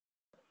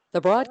The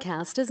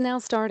broadcast is now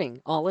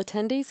starting. All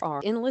attendees are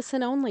in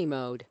listen-only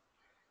mode.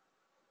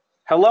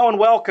 Hello and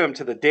welcome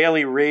to the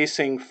Daily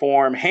Racing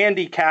Form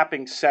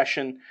handicapping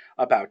session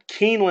about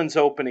Keeneland's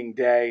opening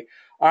day.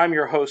 I'm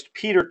your host,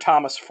 Peter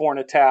Thomas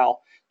Fornatale,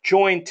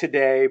 joined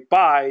today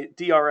by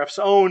DRF's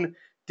own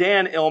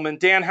Dan Illman.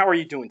 Dan, how are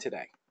you doing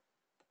today?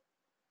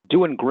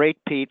 Doing great,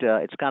 Pete.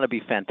 It's going to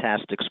be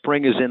fantastic.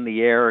 Spring is in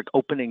the air,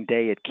 opening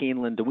day at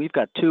Keeneland, and we've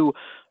got two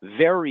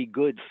very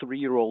good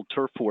three-year-old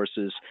turf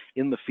horses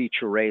in the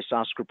feature race.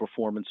 Oscar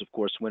Performance, of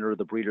course, winner of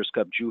the Breeders'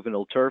 Cup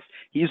Juvenile Turf.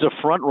 He's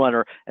a front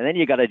runner, and then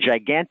you got a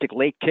gigantic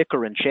late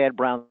kicker in Chad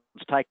Brown's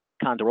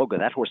Ticonderoga.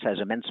 That horse has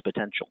immense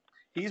potential.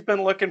 He's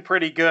been looking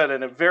pretty good,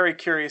 and I'm very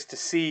curious to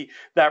see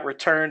that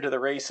return to the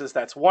races.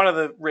 That's one of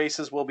the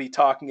races we'll be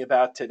talking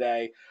about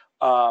today.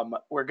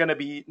 We're going to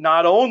be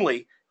not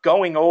only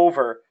going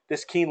over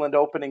this Keeneland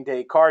opening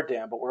day card,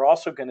 Dan, but we're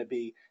also going to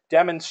be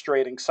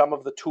demonstrating some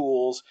of the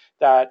tools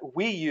that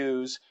we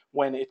use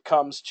when it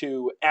comes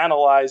to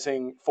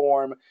analyzing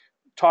form,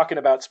 talking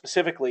about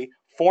specifically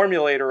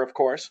Formulator, of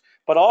course,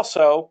 but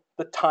also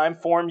the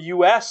Timeform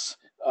US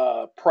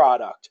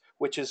product,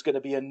 which is going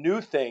to be a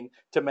new thing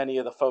to many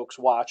of the folks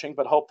watching,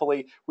 but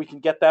hopefully we can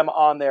get them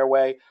on their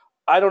way.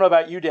 I don't know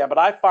about you, Dan, but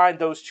I find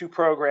those two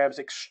programs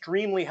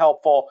extremely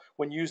helpful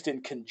when used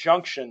in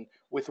conjunction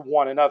with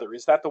one another.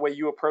 Is that the way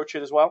you approach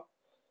it as well?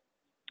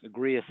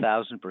 Agree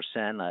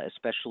 1,000%,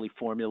 especially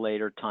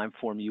Formulator,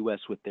 Timeform US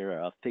with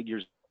their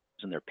figures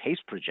and their pace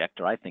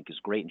projector, I think is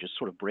great, and just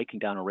sort of breaking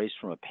down a race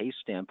from a pace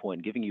standpoint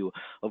and giving you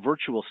a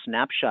virtual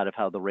snapshot of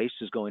how the race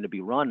is going to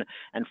be run.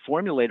 And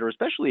Formulator,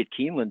 especially at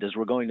Keeneland, as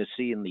we're going to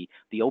see in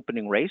the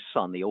opening race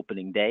on the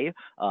opening day,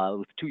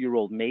 with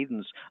two-year-old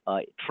maidens,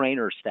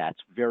 trainer stats,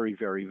 very,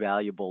 very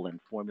valuable, and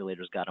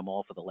Formulator's got them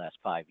all for the last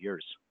 5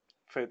 years.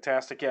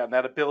 Fantastic, yeah, and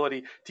that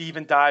ability to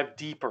even dive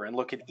deeper and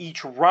look at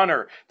each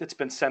runner that's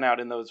been sent out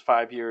in those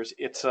 5 years.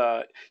 It's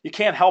you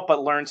can't help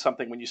but learn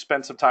something when you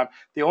spend some time.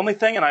 The only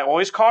thing, and I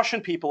always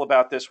caution people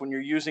about this when you're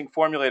using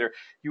Formulator,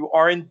 you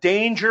are in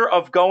danger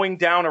of going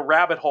down a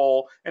rabbit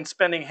hole and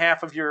spending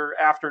half of your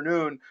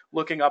afternoon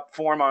looking up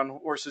form on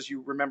horses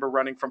you remember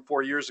running from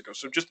 4 years ago.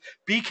 So just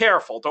be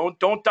careful.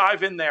 Don't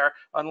dive in there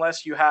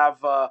unless you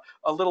have a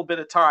little bit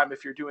of time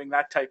if you're doing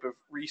that type of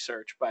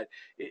research. But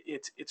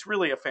it's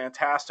really a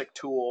fantastic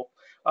tool.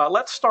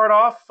 Let's start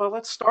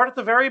at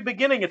the very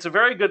beginning. It's a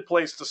very good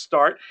place to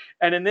start.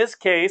 And in this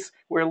case,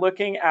 we're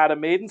looking at a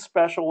maiden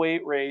special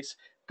weight race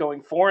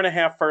going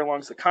 4.5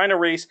 furlongs, the kind of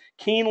race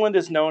Keeneland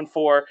is known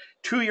for.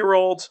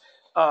 2-year-olds.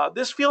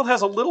 This field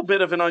has a little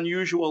bit of an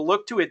unusual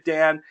look to it,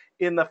 Dan,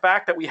 in the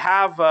fact that we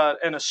have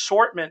an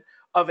assortment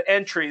of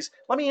entries.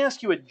 Let me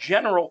ask you a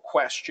general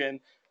question,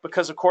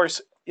 because, of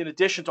course, in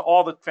addition to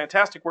all the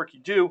fantastic work you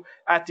do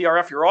at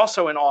DRF, you're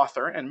also an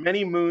author, and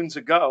many moons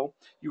ago,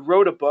 you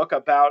wrote a book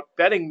about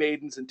betting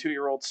maidens and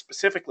 2-year-olds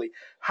specifically.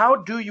 How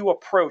do you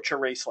approach a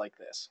race like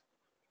this?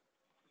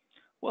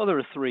 Well, there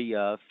are three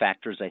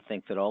factors, I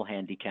think, that all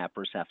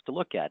handicappers have to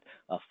look at.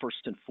 First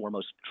and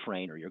foremost,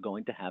 trainer. You're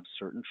going to have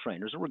certain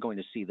trainers, and we're going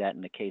to see that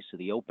in the case of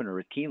the opener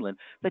at Keeneland,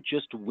 that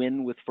just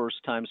win with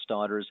first-time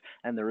starters,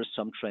 and there are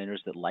some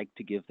trainers that like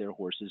to give their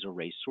horses a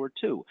race or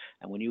two.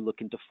 And when you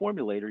look into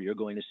Formulator, you're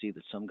going to see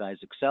that some guys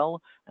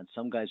excel, and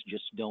some guys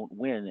just don't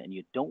win, and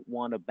you don't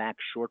want to back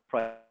short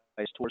price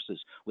horses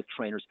with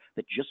trainers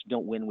that just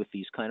don't win with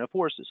these kind of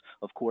horses.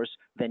 Of course,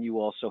 then you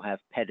also have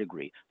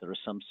pedigree. There are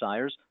some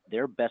sires,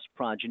 their best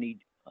progeny,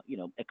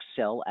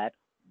 excel at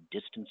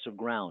distance of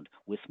ground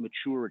with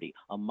maturity,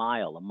 a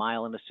mile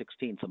and a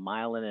 16th, a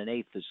mile and an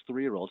eighth as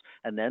 3-year-olds.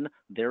 And then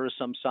there are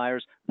some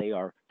sires,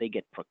 they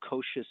get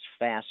precocious,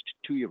 fast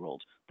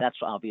 2-year-olds. That's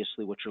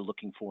obviously what you're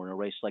looking for in a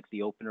race like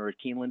the opener at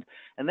Keeneland.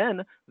 And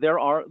then there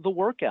are the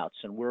workouts,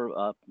 and we're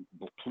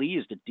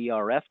pleased at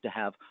DRF to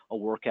have a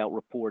workout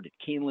report at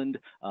Keeneland.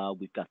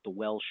 We've got the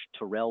Welsh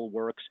Tyrrell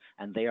works,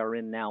 and they are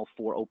in now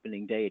for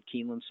opening day at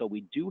Keeneland. So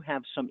we do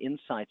have some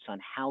insights on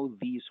how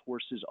these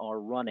horses are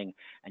running,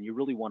 and you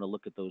really want to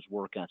look at those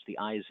workouts, the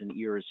eyes and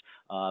ears.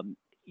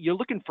 You're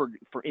looking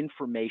for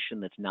information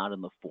that's not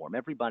in the form.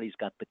 Everybody's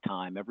got the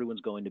time.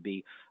 Everyone's going to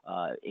be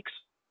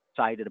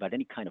excited about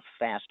any kind of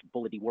fast,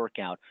 bullety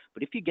workout.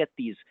 But if you get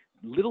these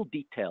little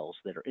details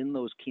that are in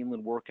those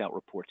Keeneland workout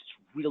reports,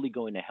 it's really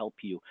going to help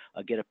you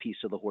get a piece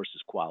of the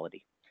horse's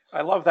quality.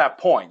 I love that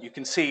point. You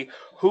can see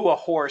who a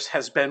horse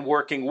has been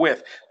working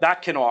with.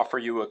 That can offer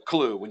you a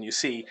clue when you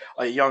see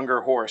a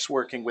younger horse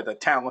working with a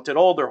talented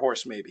older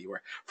horse, maybe,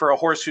 or for a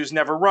horse who's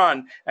never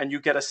run, and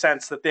you get a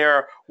sense that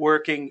they're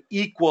working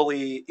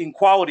equally in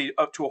quality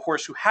up to a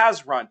horse who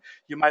has run.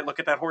 You might look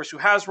at that horse who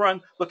has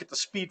run, look at the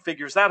speed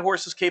figures that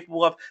horse is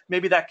capable of.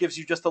 Maybe that gives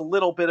you just a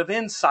little bit of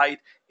insight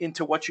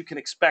into what you can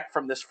expect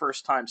from this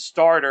first-time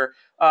starter.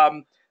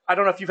 I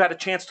don't know if you've had a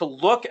chance to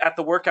look at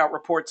the workout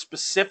report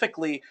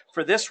specifically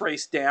for this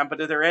race, Dan, but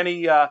are there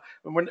any, and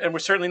we're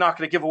certainly not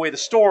going to give away the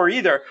store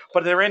either,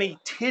 but are there any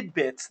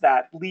tidbits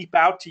that leap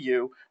out to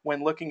you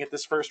when looking at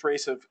this first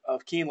race of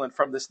Keeneland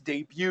from this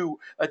debut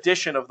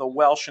edition of the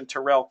Welsh and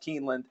Tyrrell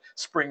Keeneland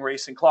Spring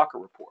Racing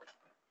Clocker Report?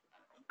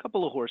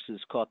 Couple of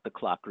horses caught the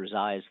clocker's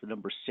eyes. The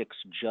number 6,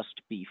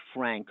 Just Be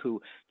Frank, who,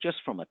 just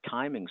from a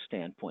timing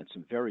standpoint,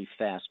 some very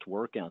fast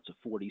workouts,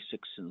 a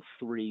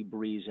 46-3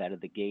 breeze out of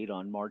the gate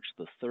on March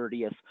the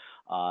 30th.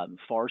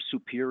 Far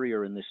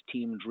superior in this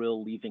team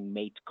drill, leaving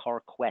mate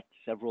Carquette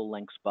several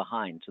lengths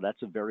behind. So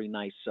that's a very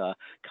nice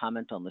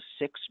comment on the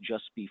 6,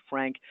 Just Be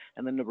Frank.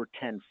 And then number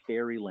 10,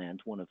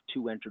 Fairyland, one of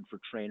 2 entered for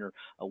trainer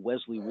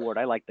Wesley Ward.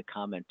 I like the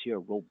comment here.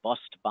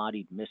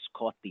 Robust-bodied miss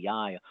caught the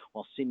eye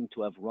while seeming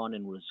to have run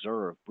in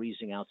reserve,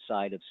 breezing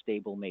outside of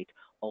stablemate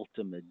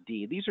Ultima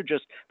D. These are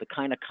just the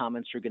kind of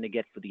comments you're going to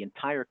get for the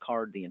entire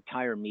card, the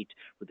entire meet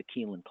with the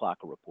Keeneland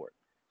Clocker Report.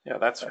 Yeah,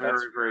 that's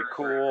very, very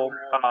cool.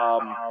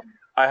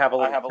 I have a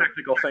little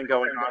technical thing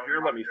going on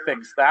here. Let me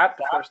fix that.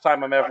 The first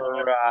time I'm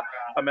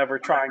ever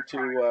trying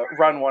to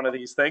run one of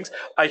these things.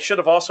 I should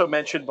have also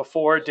mentioned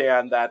before,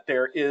 Dan, that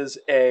there is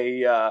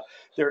a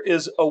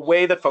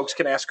way that folks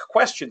can ask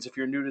questions if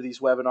you're new to these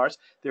webinars.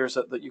 You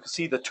can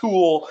see the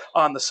tool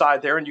on the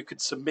side there, and you can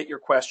submit your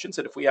questions.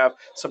 And if we have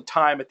some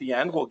time at the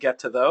end, we'll get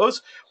to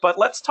those. But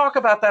let's talk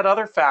about that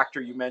other factor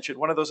you mentioned.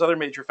 One of those other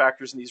major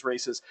factors in these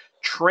races,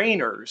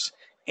 trainers,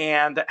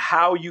 and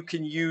how you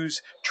can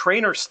use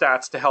trainer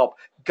stats to help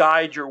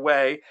guide your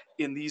way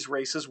in these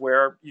races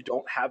where you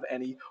don't have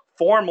any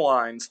form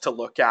lines to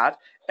look at.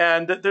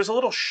 And there's a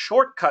little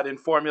shortcut in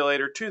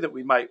Formulator, too, that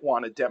we might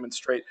want to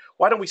demonstrate.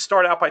 Why don't we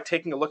start out by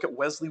taking a look at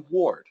Wesley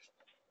Ward?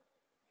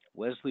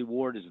 Wesley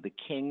Ward is the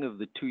king of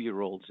the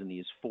 2-year-olds in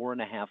these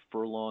 4.5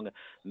 furlong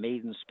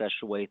maiden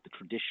special weight, the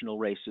traditional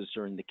races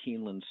during the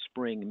Keeneland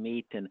spring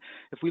meet. And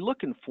if we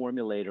look in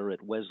Formulator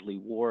at Wesley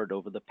Ward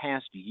over the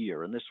past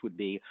year, and this would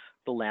be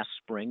the last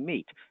spring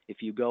meet,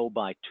 if you go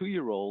by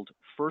 2-year-old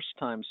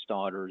first-time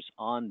starters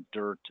on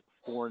dirt,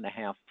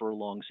 4.5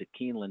 furlongs at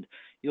Keeneland,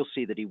 you'll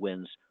see that he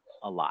wins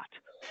a lot.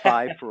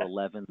 5 for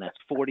 11, that's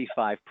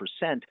 45%.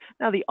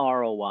 Now, the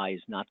ROI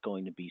is not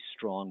going to be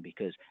strong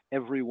because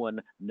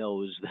everyone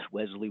knows that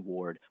Wesley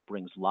Ward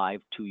brings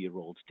live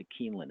 2-year-olds to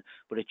Keeneland.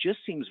 But it just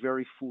seems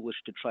very foolish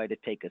to try to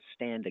take a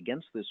stand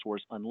against this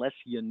horse unless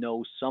you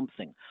know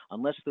something,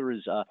 unless there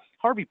is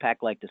Harvey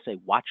Pack liked to say,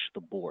 watch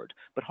the board.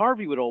 But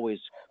Harvey would always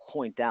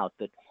point out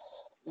that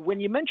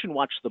when you mention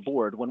watch the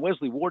board, when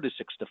Wesley Ward is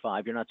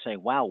 6-5, you're not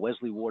saying, wow,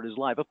 Wesley Ward is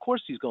live. Of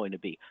course he's going to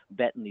be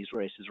betting these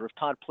races. Or if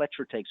Todd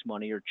Pletcher takes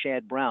money or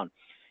Chad Brown,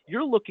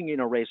 you're looking in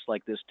a race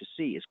like this to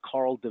see, is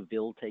Carl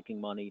DeVille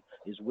taking money?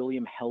 Is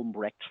William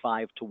Helmbrecht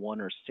 5-1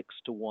 or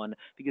 6-1?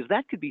 Because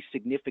that could be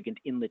significant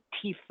in the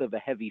teeth of a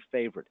heavy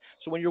favorite.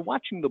 So when you're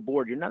watching the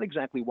board, you're not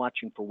exactly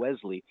watching for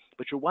Wesley,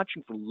 but you're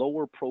watching for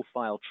lower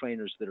profile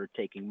trainers that are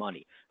taking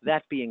money.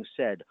 That being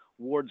said,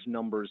 Ward's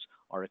numbers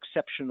are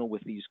exceptional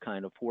with these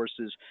kind of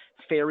horses.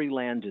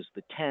 Fairyland is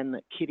the 10.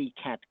 Kitty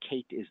Cat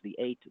Kate is the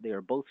 8. They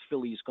are both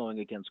fillies going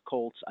against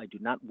colts. I do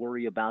not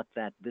worry about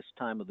that this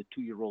time of the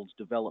 2-year-old's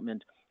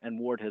development. And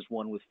Ward has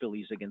won with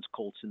fillies against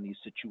colts in these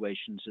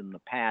situations in the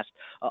past.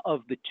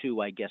 Of the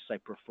two, I guess I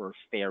prefer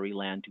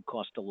Fairyland, who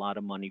cost a lot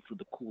of money for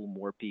the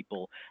Coolmore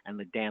people, and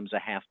the Dam's a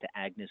Half to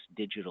Agnes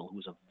Digital,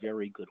 who's a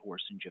very good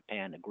horse in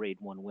Japan, a Grade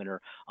 1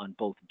 winner on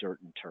both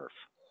dirt and turf.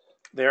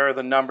 There are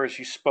the numbers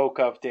you spoke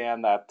of,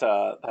 Dan. That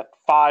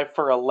 5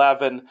 for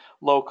 11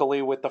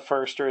 locally with the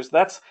firsters.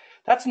 That's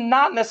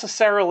not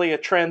necessarily a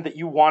trend that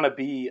you want to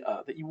be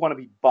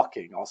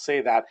bucking. I'll say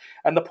that.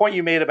 And the point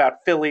you made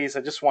about fillies,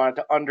 I just wanted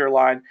to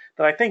underline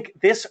that I think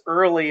this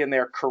early in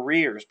their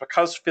careers,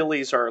 because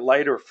fillies are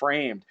lighter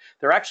framed,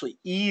 they're actually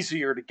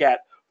easier to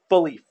get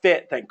fully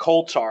fit than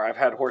colts are. I've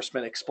had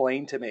horsemen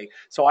explain to me.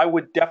 So I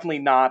would definitely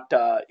not,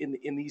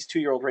 in these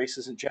 2-year-old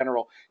races in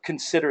general,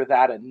 consider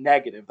that a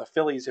negative. The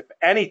fillies, if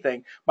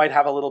anything, might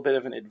have a little bit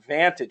of an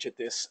advantage at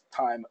this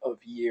time of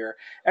year.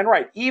 And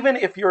right, even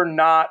if you're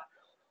not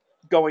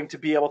going to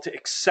be able to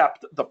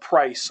accept the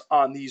price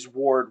on these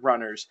Ward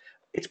runners,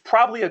 it's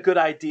probably a good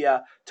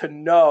idea to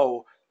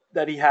know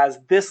that he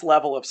has this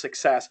level of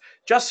success,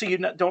 just so you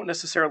don't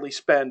necessarily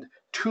spend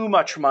too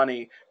much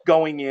money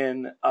going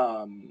in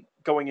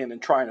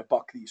and trying to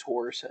buck these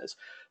horses.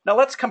 Now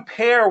let's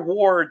compare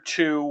Ward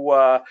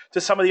to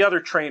some of the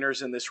other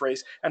trainers in this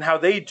race and how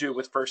they do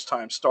with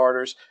first-time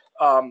starters.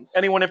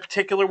 Anyone in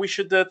particular we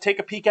should take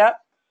a peek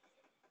at?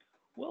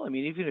 Well, I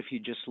mean, even if you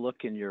just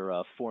look in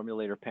your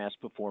Formulator past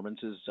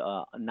performances,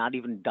 not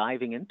even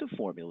diving into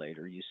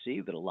Formulator, you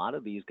see that a lot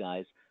of these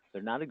guys,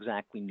 they're not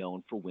exactly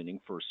known for winning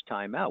first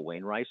time out.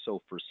 Wayne Rice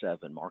 0 for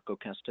 7, Marco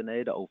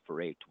Castaneda 0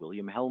 for 8,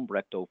 William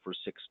Helmbrecht 0 for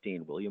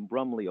 16, William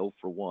Brumley 0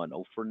 for 1,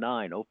 0 for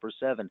 9, 0 for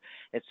 7,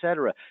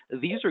 etc.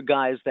 These are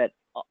guys that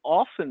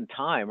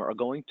oftentimes are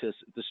going to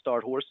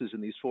start horses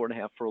in these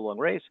 4.5 furlong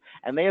race,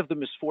 and they have the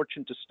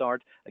misfortune to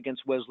start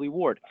against Wesley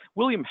Ward.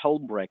 William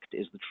Helmbrecht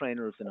is the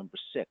trainer of the number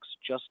 6,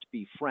 Just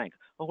Be Frank,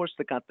 a horse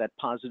that got that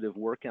positive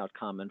workout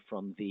comment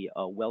from the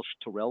Welsh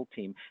Tyrrell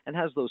team and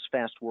has those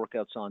fast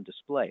workouts on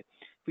display.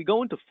 If we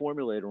go into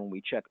Formulator and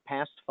we check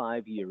past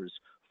 5 years,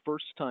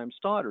 first-time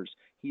starters,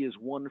 he is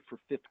 1 for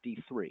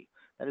 53.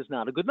 That is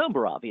not a good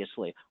number,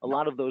 obviously. A No.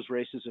 lot of those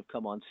races have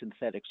come on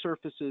synthetic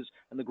surfaces,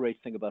 and the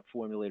great thing about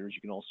formulators,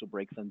 you can also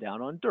break them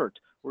down on dirt,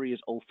 where he is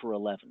 0 for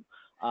 11.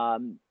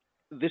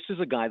 This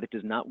is a guy that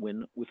does not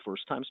win with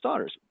first-time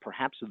starters.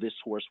 Perhaps this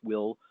horse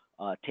will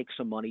take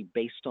some money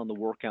based on the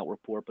workout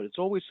report, but it's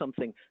always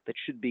something that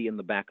should be in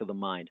the back of the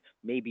mind.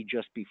 Maybe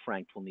Just Be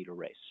Frank will need a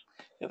race.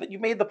 You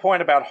made the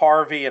point about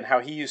Harvey and how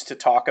he used to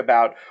talk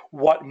about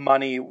what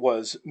money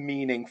was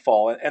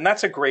meaningful, and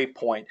that's a great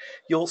point.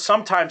 You'll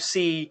sometimes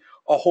see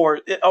a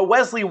horse, a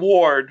Wesley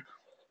Ward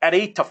at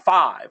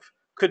 8-5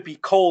 could be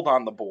cold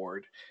on the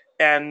board,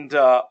 and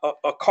a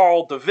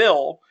Carl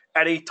DeVille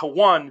at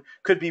 8-1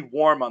 could be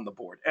warm on the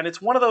board. And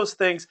it's one of those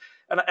things,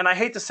 and I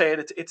hate to say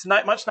it, it's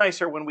not much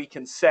nicer when we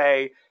can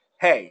say,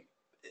 hey,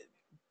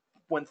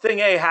 when thing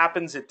A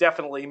happens, it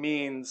definitely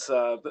means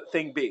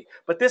thing B.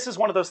 But this is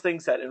one of those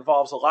things that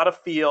involves a lot of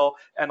feel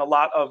and a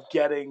lot of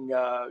getting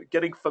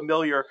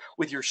familiar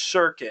with your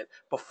circuit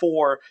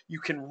before you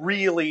can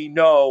really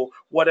know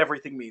what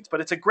everything means.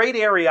 But it's a great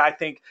area, I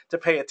think, to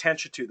pay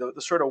attention to,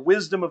 the sort of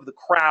wisdom of the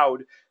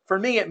crowd. For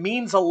me, it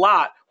means a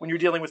lot when you're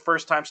dealing with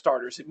first-time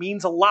starters. It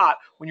means a lot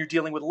when you're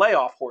dealing with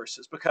layoff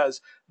horses,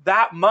 because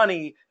that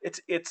money,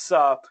 it's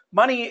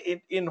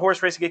money in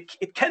horse racing.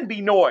 It can be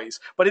noise,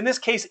 but in this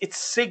case, it's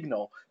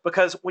signal,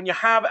 because when you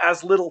have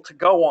as little to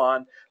go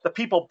on, the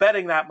people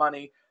betting that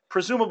money,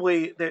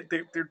 presumably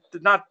they're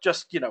not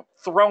just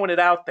throwing it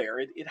out there.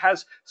 It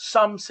has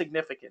some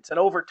significance, and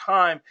over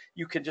time,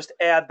 you can just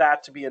add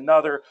that to be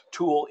another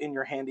tool in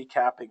your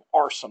handicapping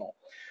arsenal.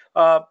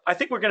 I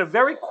think we're going to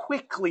very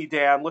quickly,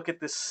 Dan, look at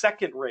this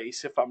second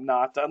race. If I'm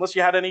not, unless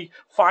you had any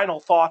final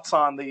thoughts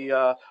on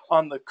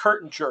the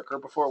curtain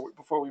jerker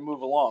before we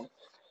move along.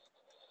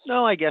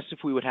 No, I guess if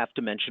we would have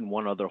to mention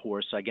one other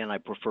horse, again, I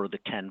prefer the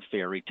 10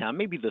 Fairy Town,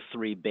 maybe the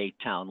 3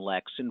 Baytown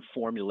Lex. In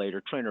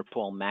Formulator, trainer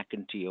Paul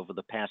McEntee over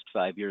the past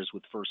 5 years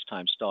with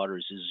first-time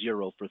starters is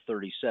 0 for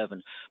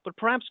 37. But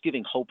perhaps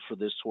giving hope for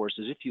this horse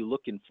is if you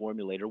look in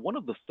Formulator, one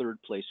of the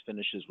third-place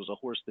finishes was a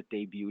horse that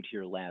debuted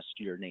here last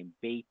year named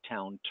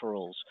Baytown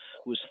Turles,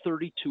 who was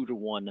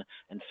 32-1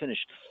 and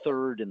finished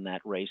third in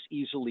that race,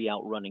 easily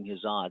outrunning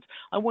his odds.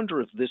 I wonder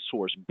if this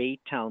horse,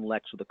 Baytown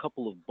Lex, with a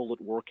couple of bullet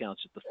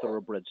workouts at the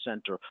Thoroughbred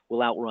Center,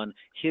 will outrun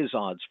his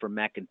odds for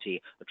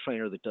McEntee, a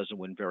trainer that doesn't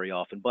win very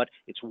often. But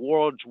it's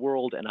Ward's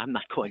World, and I'm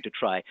not going to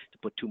try to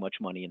put too much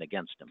money in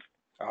against him.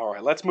 All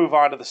right, let's move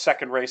on to the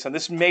second race, and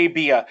this may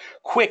be a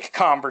quick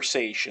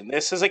conversation.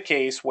 This is a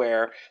case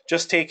where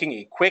just taking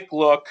a quick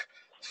look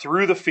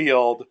through the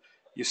field,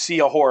 you see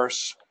a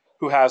horse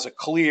who has a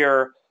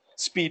clear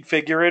speed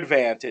figure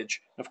advantage.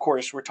 Of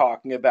course, we're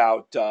talking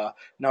about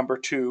number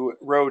 2,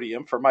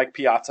 Rhodium, for Mike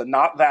Piazza,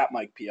 not that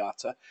Mike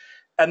Piazza.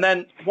 And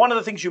then one of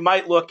the things you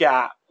might look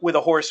at with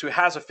a horse who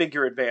has a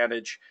figure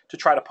advantage to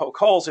try to poke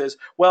holes is,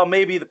 well,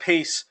 maybe the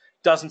pace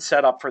doesn't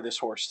set up for this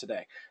horse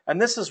today.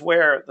 And this is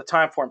where the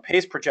Timeform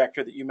pace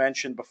projector that you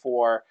mentioned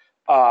before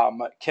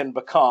can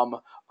become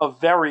a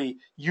very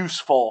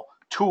useful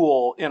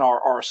tool in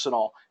our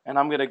arsenal. And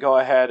I'm going to go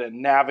ahead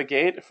and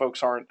navigate. If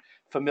folks aren't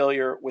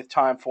familiar with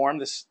Timeform,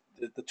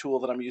 the tool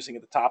that I'm using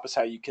at the top is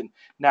how you can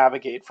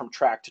navigate from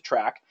track to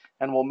track.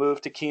 And we'll move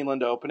to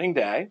Keeneland opening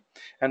day,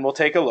 and we'll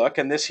take a look.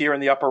 And this here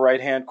in the upper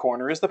right-hand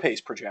corner is the pace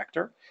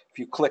projector. If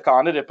you click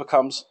on it, it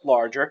becomes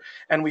larger.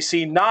 And we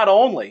see not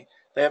only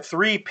they have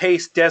 3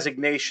 pace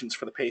designations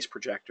for the pace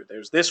projector.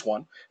 There's this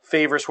one,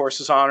 favors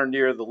horses on or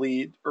near the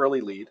lead,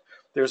 early lead.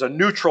 There's a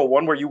neutral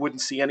one where you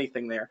wouldn't see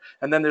anything there.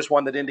 And then there's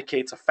one that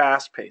indicates a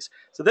fast pace.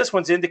 So this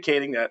one's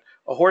indicating that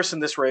a horse in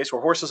this race,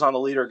 where horses on the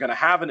lead, are going to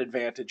have an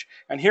advantage.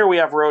 And here we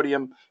have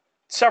Rhodium,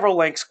 several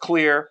lengths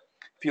clear.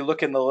 If you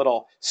look in the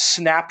little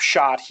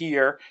snapshot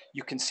here,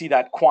 you can see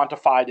that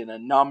quantified in a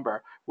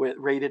number,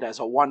 rated as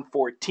a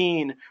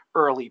 114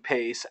 early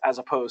pace, as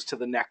opposed to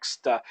the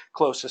next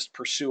closest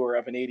pursuer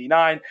of an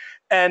 89.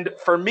 And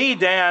for me,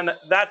 Dan,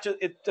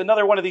 it's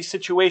another one of these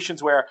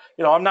situations where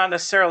I'm not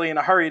necessarily in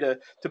a hurry to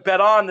bet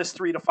on this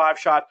 3-5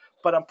 shot,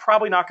 but I'm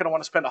probably not going to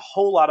want to spend a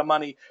whole lot of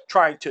money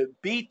trying to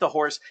beat the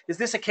horse. Is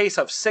this a case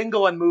of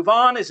single and move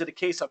on? Is it a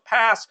case of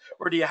pass,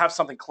 or do you have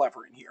something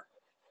clever in here?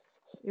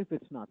 If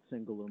it's not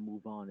single or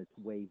move on, it's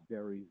weighed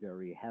very,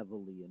 very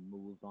heavily and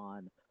move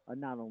on.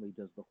 Not only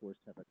does the horse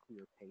have a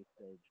clear pace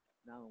edge,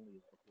 not only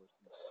is the horse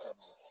in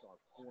extremely sharp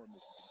form,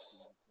 as you can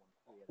see, he's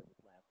won 3 out of his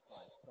last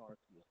 5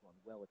 starts. He has run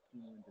well at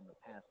Keeneland in the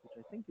past, which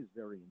I think is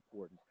very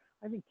important.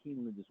 I think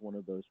Keeneland is one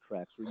of those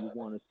tracks where you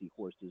want to see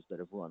horses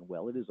that have run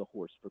well. It is a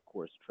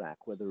horse-for-course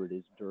track, whether it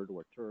is dirt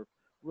or turf.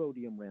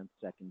 Rhodium ran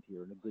second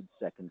here, and a good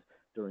second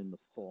during the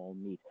fall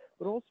meet.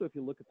 But also, if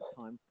you look at the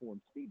Timeform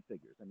speed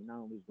figures, not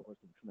only is the horse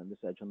have a tremendous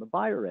edge on the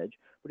buyer edge,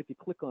 but if you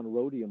click on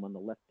Rhodium on the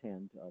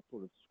left-hand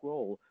sort of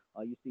scroll,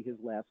 you see his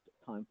last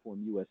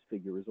Timeform U.S.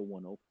 figure is a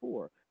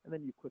 104. And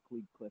then you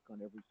quickly click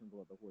on every single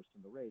other horse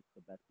in the race,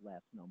 the best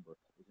last number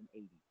is an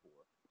 84.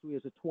 So he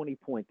has a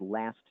 20-point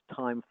last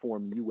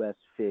Timeform U.S.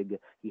 fig.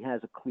 He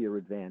has a clear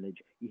advantage.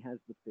 He has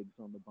the figs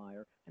on the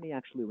buyer, and he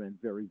actually ran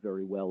very,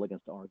 very well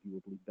against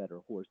arguably better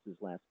horses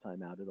last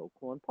time out at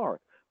Oaklawn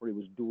Park. where he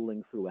was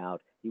dueling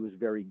throughout. He was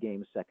very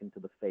game second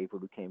to the favorite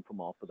who came from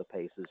off of the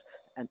paces.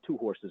 And two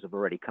horses have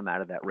already come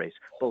out of that race,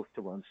 both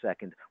to run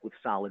second with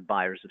solid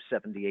buyers of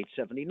 78,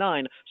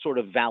 79, sort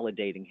of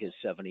validating his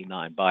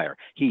 79 buyer.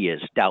 He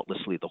is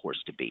doubtlessly the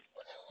horse to beat.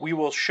 We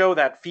will show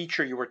that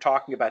feature you were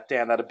talking about,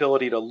 Dan, that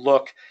ability to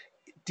look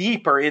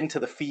deeper into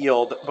the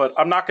field, but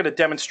I'm not going to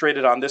demonstrate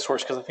it on this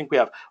horse because I think we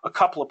have a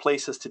couple of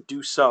places to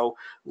do so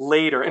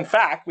later. In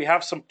fact, we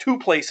have two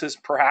places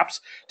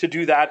perhaps to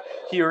do that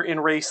here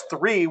in race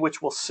 3,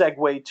 which will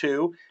segue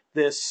to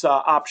this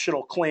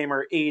optional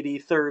claimer 80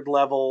 third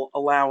level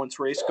allowance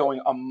race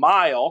going a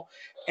mile.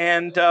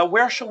 And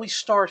where shall we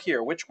start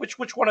here? Which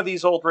one of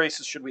these old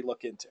races should we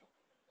look into?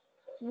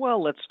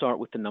 Well, let's start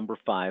with the number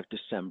 5,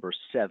 December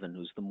 7,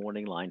 who's the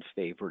morning line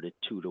favorite at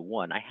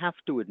 2-1. I have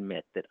to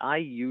admit that I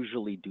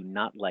usually do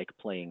not like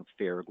playing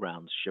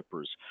fairgrounds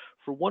shippers.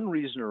 For one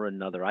reason or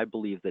another, I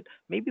believe that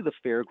maybe the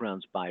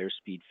fairgrounds buyer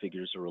speed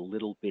figures are a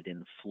little bit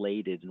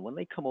inflated. And when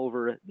they come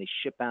over, they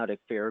ship out at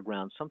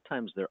fairgrounds.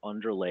 Sometimes they're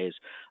underlays.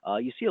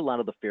 You see a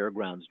lot of the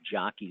fairgrounds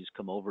jockeys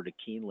come over to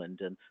Keeneland,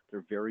 and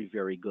they're very,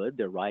 very good.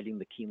 They're riding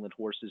the Keeneland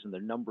horses, and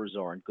their numbers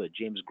aren't good.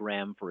 James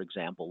Graham, for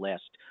example,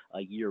 last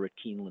year at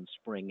Keeneland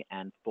spring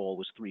and fall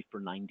was 3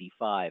 for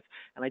 95.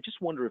 And I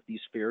just wonder if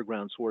these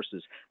fairgrounds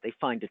horses, they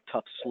find it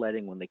tough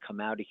sledding when they come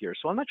out of here.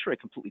 So I'm not sure I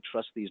completely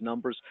trust these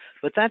numbers.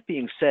 But that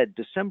being said,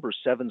 December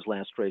 7's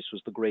last race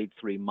was the Grade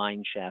 3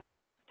 Mine Shaft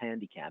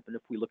handicap. And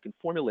if we look in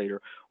Formulator,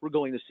 we're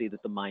going to see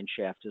that the Mine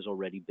Shaft has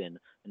already been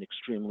an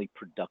extremely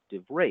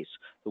productive race.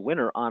 The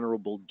winner,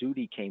 Honorable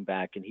Duty, came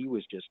back, and he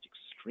was just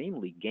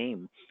extremely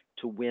game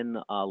to win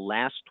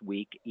last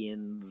week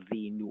in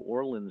the New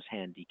Orleans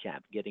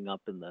handicap, getting up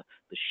in the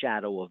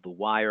shadow of the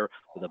wire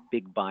with a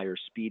big buyer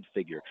speed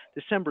figure.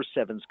 December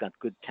 7's got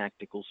good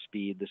tactical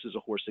speed. This is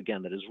a horse,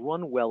 again, that has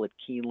run well at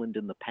Keeneland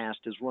in the past,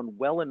 has run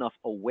well enough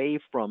away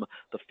from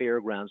the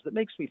fairgrounds that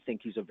makes me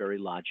think he's a very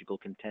logical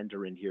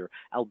contender in here,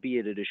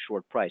 albeit at a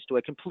short price. Do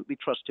I completely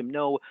trust him?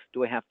 No.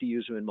 Do I have to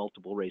use him in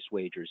multiple race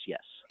wagers?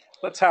 Yes.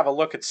 Let's have a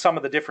look at some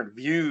of the different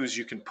views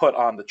you can put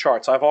on the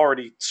charts. I've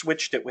already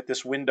switched it with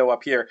this window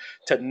up here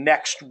to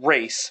next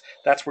race.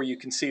 That's where you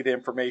can see the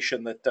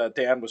information that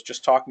Dan was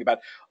just talking about.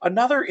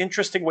 Another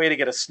interesting way to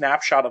get a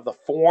snapshot of the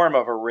form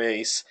of a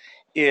race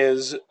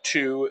is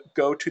to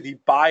go to the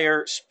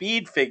buyer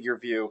speed figure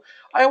view.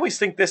 I always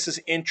think this is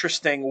an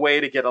interesting way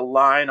to get a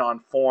line on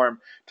form,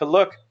 to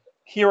look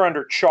here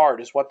under chart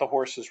is what the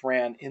horses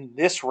ran in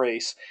this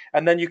race,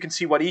 and then you can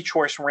see what each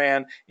horse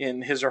ran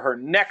in his or her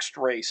next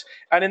race.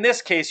 And in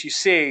this case, you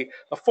see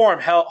the form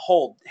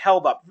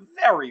held up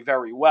very,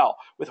 very well,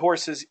 with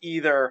horses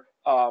either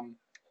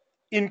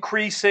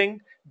increasing,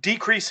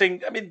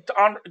 decreasing. I mean,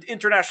 on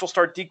International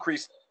Star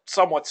decreased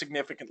somewhat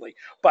significantly,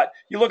 but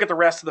you look at the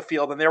rest of the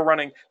field and they're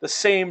running the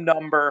same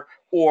number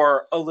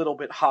or a little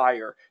bit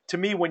higher. To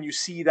me, when you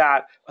see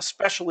that,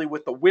 especially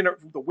with the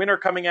winner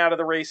coming out of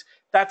the race,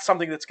 that's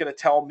something that's going to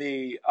tell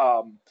me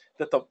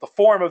that the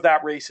form of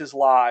that race is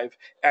live,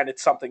 and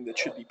it's something that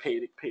should be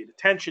paid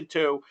attention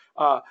to.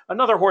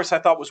 Another horse I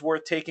thought was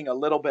worth taking a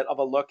little bit of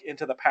a look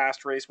into the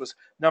past race was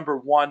number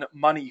 1,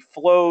 Money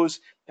Flows,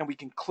 and we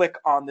can click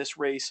on this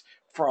race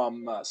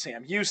from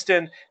Sam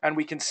Houston, and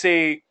we can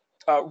see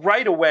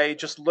right away,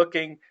 just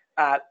looking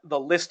at the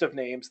list of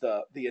names,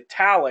 the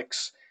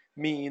italics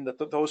mean that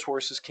those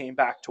horses came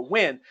back to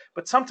win.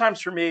 But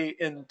sometimes for me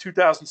in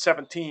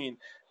 2017,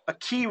 a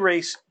key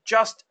race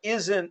just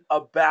isn't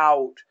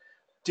about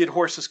did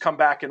horses come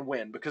back and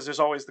win, because there's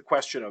always the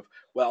question of,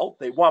 well,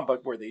 they won,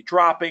 but were they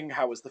dropping?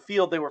 How was the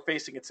field they were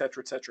facing, et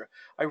cetera, et cetera.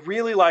 I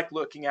really like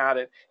looking at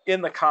it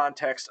in the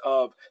context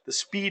of the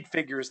speed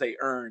figures they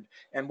earned.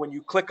 And when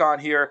you click on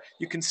here,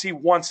 you can see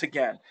once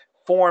again,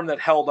 form that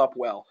held up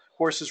well,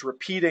 horses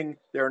repeating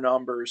their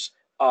numbers,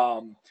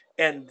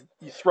 and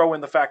you throw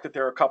in the fact that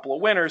there are a couple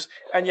of winners,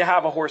 and you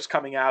have a horse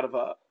coming out of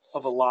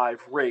a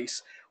live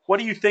race. What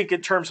do you think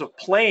in terms of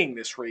playing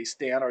this race,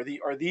 Dan?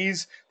 Are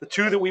these the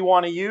two that we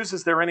want to use?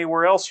 Is there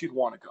anywhere else you'd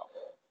want to go?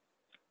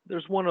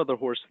 There's one other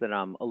horse that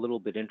I'm a little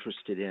bit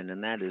interested in,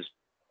 and that is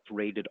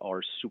Rated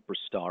R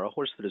Superstar, a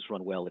horse that has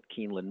run well at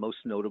Keeneland, most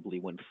notably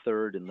went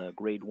third in the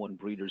Grade 1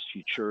 Breeders'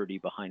 Futurity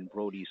behind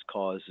Brody's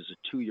Cause as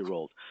a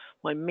 2-year-old.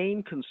 My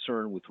main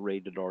concern with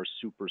Rated R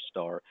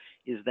Superstar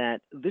is that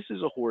this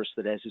is a horse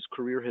that, as his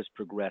career has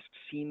progressed,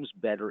 seems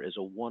better as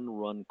a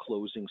one-run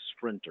closing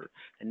sprinter,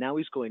 and now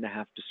he's going to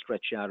have to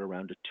stretch out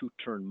around a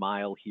 2-turn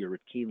mile here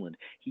at Keeneland.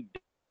 He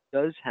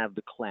does have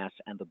the class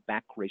and the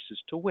back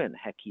races to win.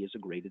 Heck, he is a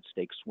graded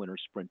stakes winner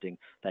sprinting.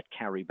 That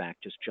carry back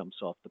just jumps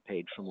off the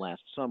page from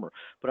last summer.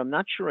 But I'm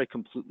not sure I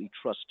completely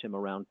trust him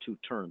around 2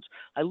 turns.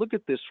 I look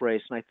at this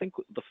race, and I think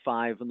the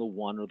 5 and the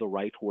 1 are the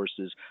right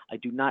horses. I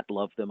do not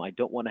love them. I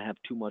don't want to have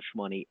too much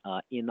money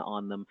in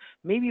on them.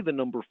 Maybe the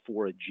number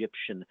 4,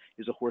 Egyptian,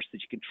 is a horse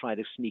that you can try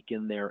to sneak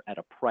in there at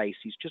a price.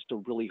 He's just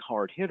a really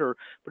hard hitter,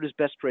 but his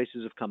best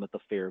races have come at the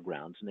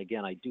fairgrounds. And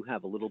again, I do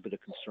have a little bit of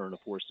concern of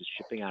horses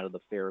shipping out of the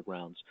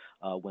fairgrounds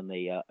when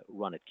they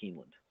run at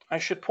Keeneland. I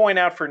should point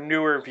out for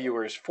newer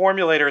viewers,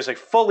 Formulator is a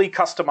fully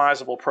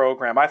customizable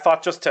program. I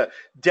thought just to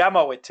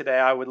demo it today,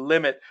 I would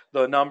limit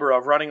the number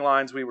of running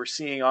lines we were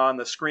seeing on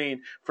the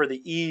screen for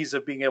the ease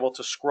of being able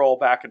to scroll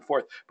back and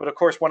forth. But of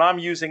course, when I'm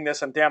using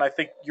this, and Dan, I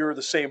think you're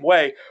the same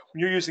way,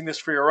 when you're using this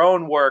for your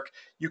own work,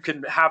 you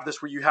can have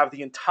this where you have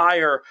the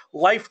entire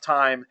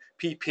lifetime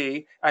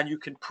PP and you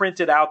can print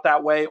it out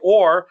that way.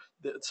 Or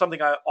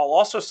something I'll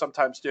also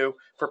sometimes do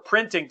for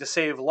printing to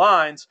save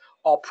lines,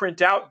 I'll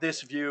print out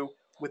this view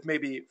with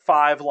maybe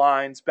 5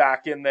 lines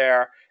back in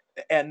there.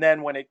 And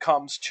then when it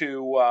comes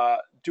to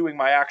doing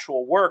my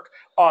actual work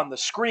on the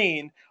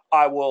screen,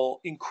 I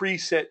will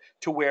increase it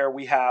to where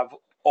we have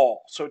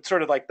all. So it's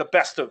sort of like the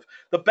best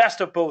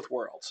of both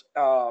worlds.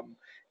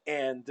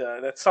 And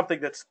that's something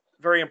that's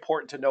very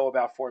important to know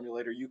about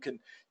Formulator. You can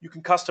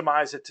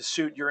customize it to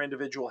suit your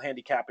individual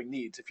handicapping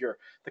needs. If you're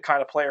the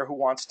kind of player who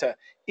wants to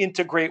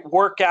integrate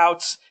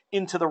workouts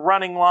into the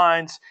running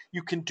lines,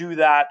 you can do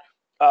that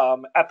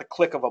at the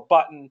click of a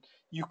button.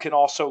 You can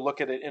also look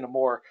at it in a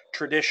more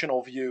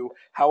traditional view.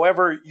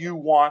 However you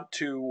want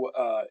to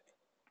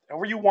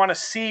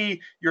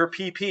see your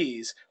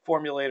PPs,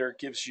 Formulator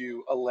gives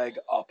you a leg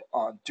up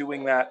on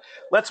doing that.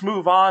 Let's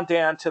move on,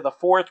 Dan, to the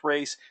fourth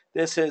race.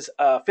 This is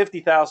a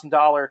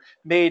 $50,000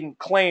 maiden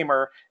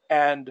claimer,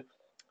 and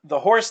the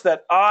horse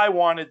that I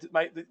wanted.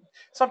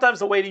 Sometimes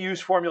the way to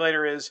use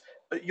Formulator is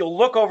you'll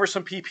look over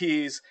some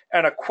PPs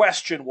and a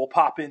question will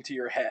pop into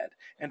your head.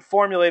 And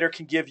Formulator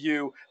can give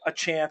you a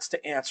chance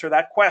to answer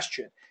that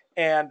question.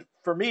 And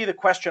for me, the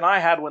question I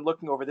had when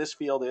looking over this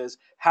field is,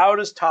 how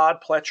does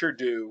Todd Pletcher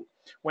do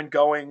when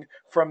going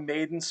from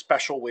maiden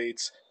special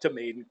weights to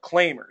maiden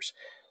claimers?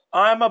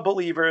 I'm a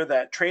believer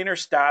that trainer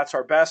stats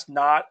are best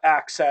not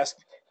accessed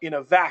in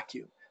a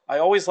vacuum. I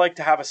always like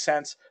to have a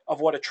sense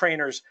of what a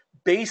trainer's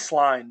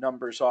baseline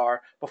numbers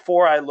are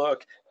before I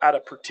look at a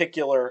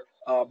particular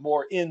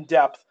more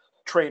in-depth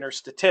trainer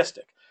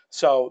statistic.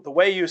 So the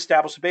way you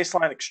establish a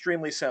baseline,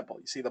 extremely simple.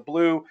 You see the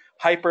blue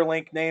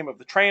hyperlink name of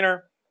the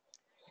trainer,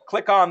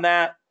 click on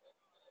that,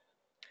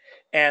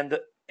 and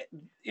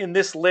in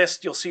this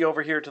list you'll see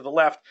over here to the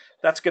left,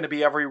 that's going to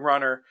be every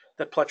runner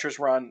that Pletcher's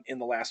run in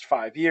the last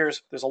 5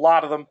 years. There's a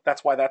lot of them.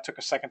 That's why that took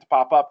a second to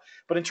pop up.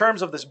 But in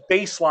terms of this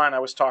baseline I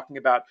was talking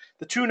about,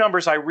 the two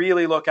numbers I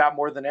really look at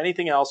more than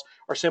anything else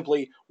are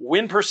simply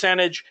win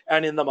percentage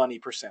and in the money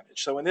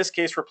percentage. So in this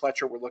case for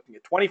Pletcher, we're looking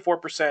at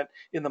 24%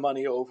 in the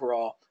money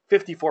overall,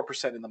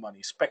 54% in the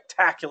money.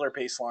 Spectacular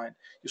baseline.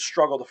 You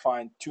struggle to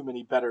find too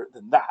many better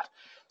than that.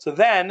 So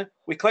then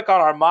we click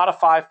on our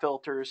modify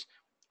filters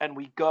and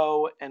we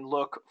go and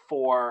look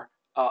for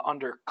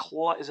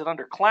is it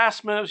under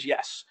class moves?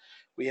 Yes.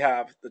 We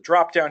have the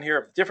drop down here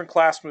of the different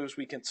class moves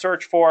we can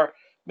search for.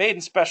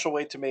 Maiden special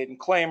weight to maiden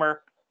claimer.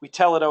 We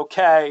tell it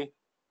okay.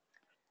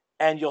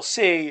 And you'll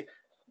see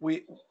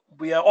we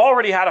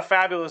already had a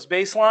fabulous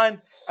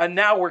baseline, and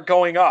now we're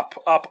going up,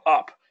 up,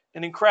 up.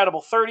 An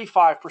incredible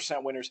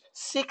 35% winners,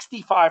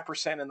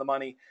 65% in the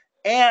money,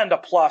 and a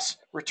plus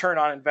return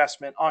on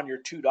investment on your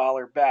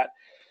 $2 bet.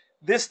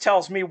 This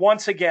tells me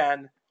once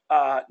again,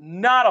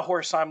 not a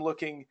horse I'm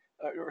looking,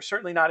 or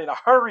certainly not in a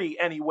hurry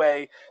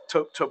anyway,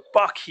 to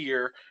buck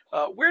here.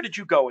 Where did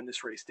you go in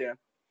this race, Dan?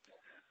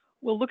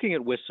 Well, looking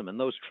at Wissam, and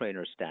those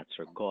trainer stats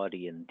are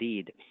gaudy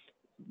indeed.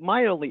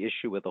 My only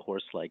issue with a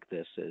horse like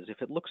this is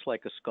if it looks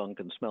like a skunk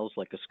and smells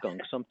like a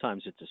skunk,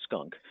 sometimes it's a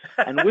skunk.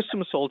 And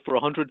Wissam sold for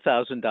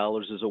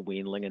 $100,000 as a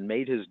weanling and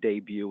made his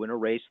debut in a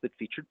race that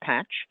featured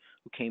Patch,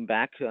 who came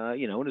back,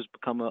 and has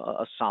become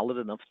a solid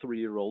enough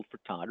 3-year-old for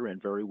Todd, ran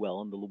very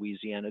well in the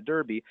Louisiana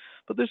Derby.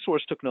 But this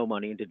horse took no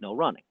money and did no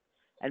running.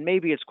 And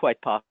maybe it's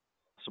quite possible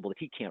that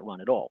he can't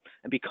run at all.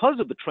 And because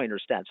of the trainer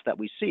stats that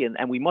we see,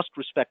 and we must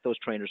respect those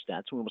trainer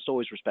stats, and we must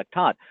always respect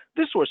Todd,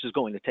 this horse is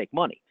going to take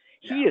money.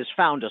 Yeah. He has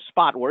found a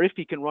spot where if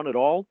he can run at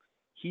all,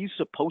 he's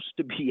supposed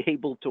to be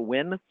able to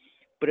win.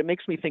 But it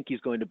makes me think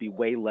he's going to be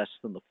way less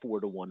than the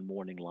 4-1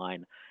 morning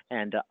line.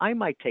 And I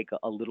might take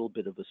a little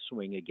bit of a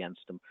swing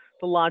against him.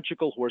 The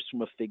logical horse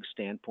from a fig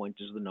standpoint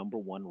is the number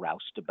 1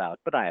 Roustabout.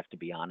 But I have to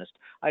be honest,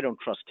 I don't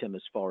trust him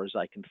as far as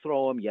I can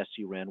throw him. Yes,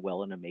 he ran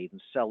well in a maiden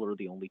cellar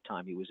the only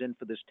time he was in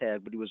for this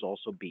tag, but he was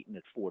also beaten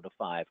at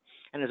 4-5.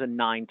 And as a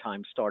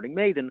 9-time starting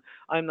maiden,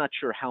 I'm not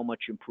sure how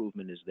much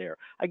improvement is there.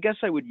 I guess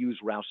I would use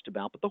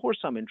Roustabout, but the horse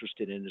I'm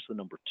interested in is the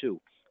number 2,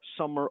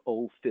 Summer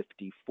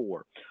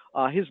 054.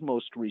 His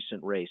most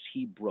recent race,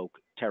 he broke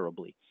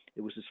terribly.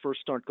 It was his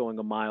first start going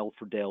a mile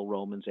for Dale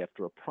Romans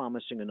after a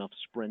promising enough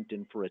sprint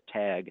in for a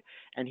tag,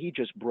 and he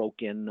just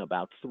broke in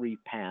about 3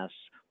 paths,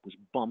 was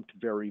bumped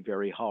very,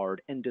 very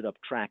hard, ended up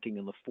tracking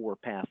in the 4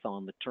 path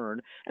on the turn,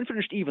 and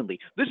finished evenly.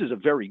 This is a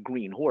very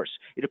green horse.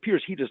 It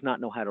appears he does not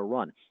know how to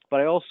run,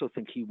 but I also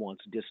think he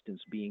wants distance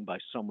being by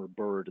Summer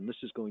Bird, and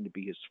this is going to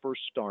be his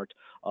first start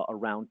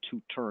around 2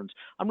 turns.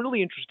 I'm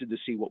really interested to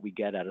see what we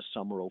get out of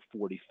Summer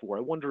 044. I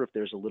wonder if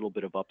there's a little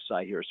bit of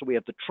upside here. So we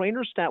have the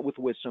trainer stat with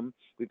Wissam.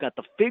 We've got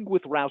the fig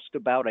with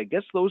Roustabout. I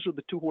guess those are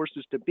the 2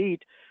 horses to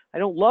beat. I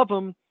don't love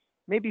them.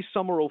 Maybe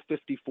Summer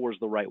 054 is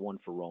the right one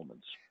for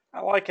Romans.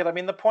 I like it. I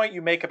mean, the point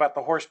you make about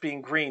the horse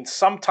being green,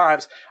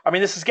 sometimes, I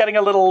mean, this is getting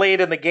a little late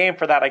in the game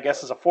for that, I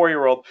guess, as a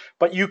 4-year-old,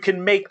 but you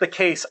can make the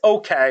case,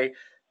 okay,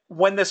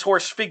 when this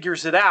horse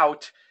figures it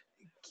out,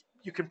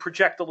 you can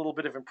project a little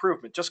bit of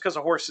improvement. Just because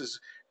a horse is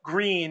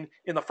green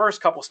in the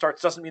first couple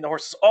starts doesn't mean the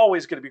horse is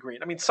always going to be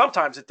green. I mean,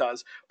 sometimes it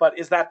does, but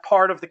is that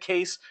part of the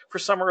case for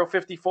Summer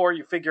 054?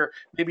 You figure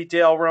maybe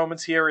Dale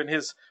Romans here in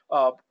his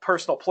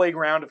personal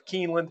playground of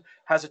Keeneland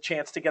has a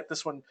chance to get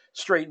this one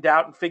straightened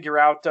out and figure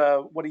out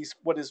what he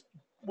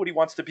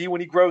wants to be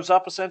when he grows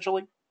up,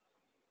 essentially.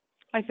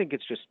 I think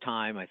it's just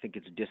time. I think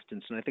it's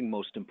distance. And I think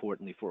most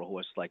importantly for a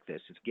horse like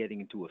this, it's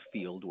getting into a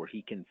field where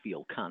he can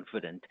feel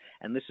confident.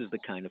 And this is the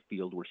kind of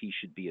field where he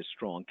should be a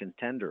strong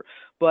contender.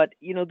 But,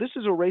 this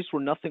is a race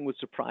where nothing would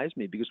surprise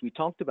me because we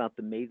talked about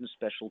the maiden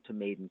special to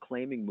maiden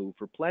claiming move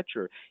for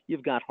Pletcher.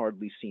 You've got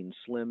Hardly Seen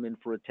Slim in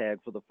for a tag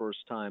for the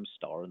first time,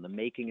 Star in the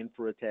Making in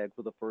for a tag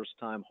for the first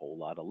time, Whole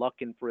Lot of Luck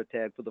in for a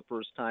tag for the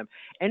first time.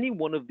 Any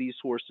one of these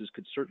horses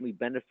could certainly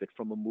benefit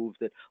from a move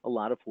that a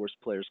lot of horse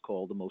players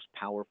call the most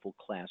powerful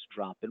class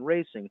drop in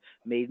racing,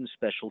 maiden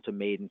special to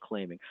maiden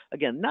claiming.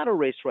 Again, not a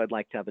race where I'd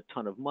like to have a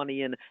ton of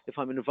money in. If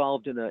I'm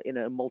involved in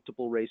a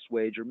multiple race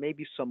wager,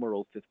 maybe Summer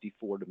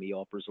 054 to me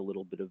offers a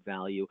little bit of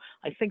value.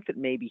 I think that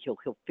maybe he'll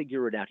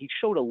figure it out. He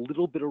showed a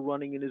little bit of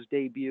running in his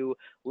debut.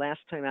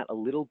 Last time out, a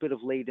little bit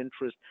of late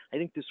interest. I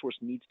think this horse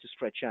needs to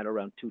stretch out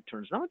around 2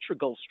 turns. I'm not sure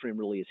Gulfstream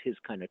really is his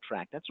kind of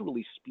track. That's a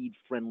really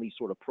speed-friendly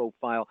sort of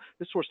profile.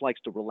 This horse likes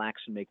to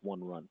relax and make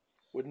one run.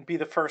 Wouldn't be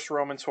the first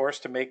Romans horse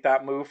to make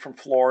that move from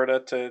Florida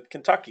to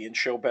Kentucky and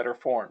show better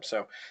form.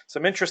 So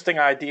some interesting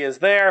ideas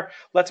there.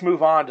 Let's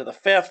move on to the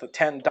 5th, the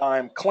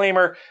 10-dime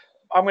claimer.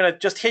 I'm going to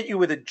just hit you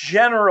with a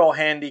general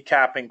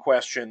handicapping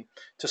question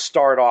to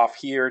start off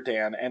here,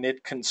 Dan, and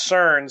it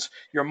concerns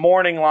your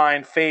morning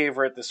line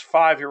favorite, this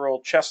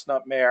 5-year-old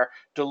chestnut mare,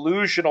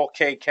 Delusional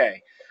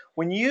KK.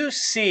 When you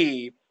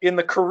see in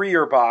the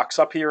career box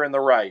up here in the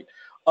right,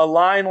 a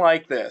line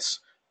like this,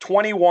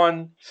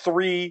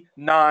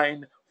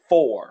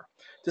 21-3-9-4,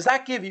 does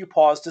that give you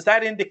pause? Does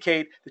that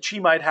indicate that she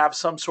might have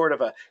some sort of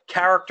a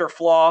character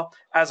flaw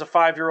as a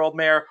 5-year-old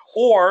mare?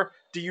 Or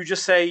do you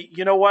just say,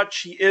 you know what,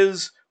 she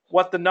is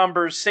what the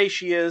numbers say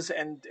she is,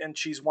 and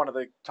she's one of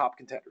the top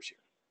contenders here?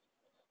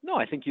 No,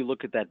 I think you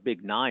look at that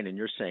big 9 and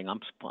you're saying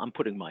I'm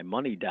putting my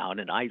money down,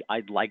 and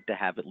I'd like to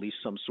have at least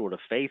some sort of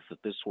faith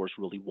that this horse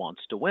really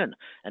wants to win.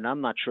 And I'm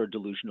not sure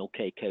Delusional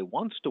KK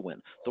wants to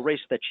win. The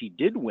race that she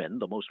did win,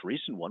 the most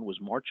recent one, was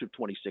March of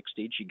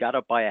 2016. She got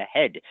up by a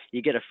head.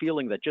 You get a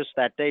feeling that just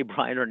that day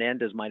Brian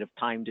Hernandez might have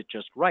timed it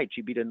just right.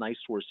 She beat a nice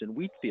horse in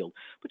Wheatfield,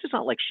 but it's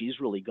not like she's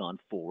really gone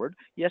forward.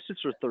 Yes,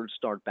 it's her third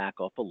start back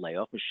off a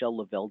layoff. Michelle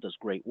Lavelle does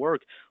great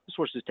work. This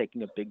horse is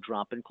taking a big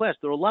drop in class.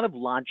 There are a lot of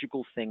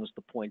logical things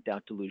to point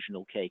out to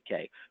Delusional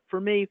KK. For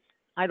me,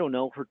 I don't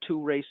know. Her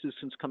 2 races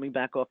since coming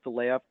back off the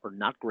layoff are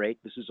not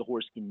great. This is a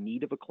horse in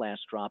need of a class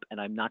drop, and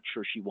I'm not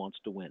sure she wants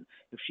to win.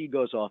 If she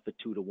goes off at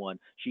 2-1,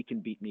 she can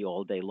beat me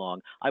all day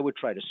long. I would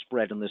try to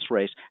spread in this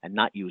race and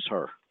not use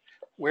her.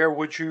 Where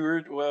would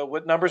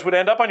what numbers would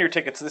end up on your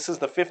tickets? This is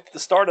the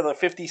start of the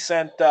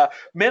 50-cent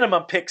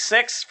minimum pick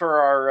 6 for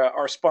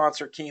our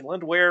sponsor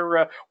Keeneland.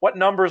 What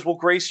numbers will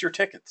grace your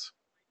tickets?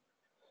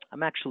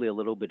 I'm actually a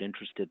little bit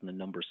interested in the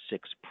number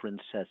 6,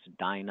 Princess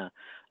Dinah.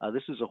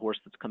 This is a horse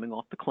that's coming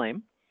off the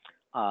claim.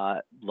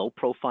 Low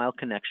profile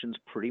connections,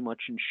 pretty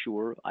much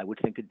ensure, I would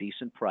think, a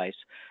decent price.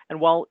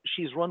 And while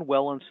she's run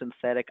well on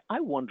synthetic,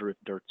 I wonder if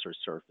dirt's her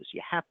surface.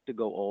 You have to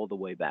go all the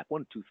way back.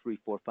 1, 2, 3,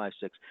 4, 5,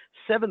 6,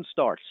 7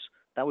 starts.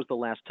 That was the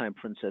last time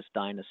Princess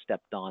Dinah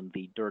stepped on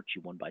the dirt. She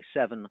won by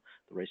 7.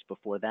 The race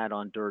before that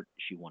on dirt,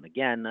 she won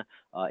again.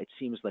 It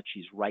seems that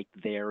she's right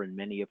there in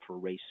many of her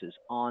races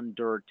on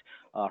dirt.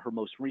 Her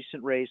most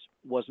recent race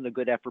wasn't a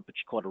good effort, but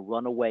she caught a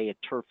runaway at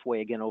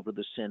Turfway again over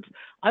the synth.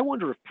 I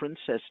wonder if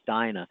Princess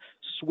Dinah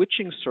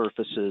switching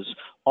surfaces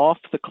off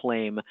the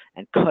claim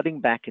and cutting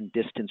back in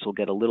distance will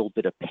get a little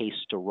bit of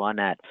pace to run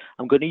at.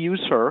 I'm going to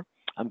use her.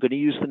 I'm going to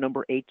use the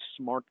number 8,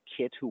 Smart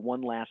Kit, who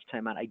won last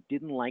time out. I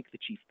didn't like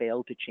that she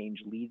failed to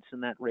change leads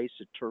in that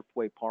race at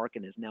Turfway Park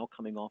and is now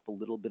coming off a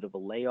little bit of a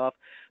layoff.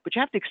 But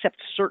you have to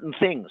accept certain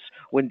things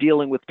when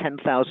dealing with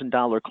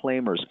 $10,000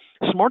 claimers.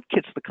 Smart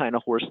Kit's the kind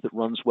of horse that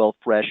runs well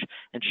fresh,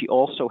 and she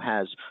also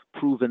has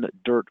proven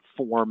dirt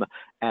form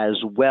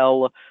as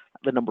well.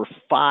 The number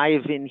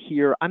 5 in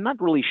here, I'm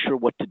not really sure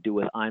what to do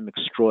with I'm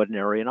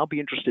Extraordinary, and I'll be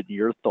interested in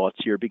your thoughts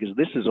here because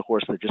this is a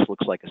horse that just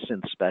looks like a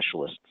synth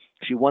specialist.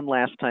 She won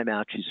last time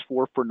out. She's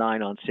 4 for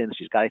 9 on synth.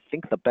 She's got, I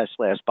think, the best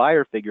last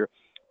buyer figure,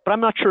 but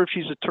I'm not sure if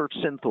she's a turf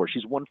synth horse.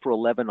 She's 1 for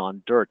 11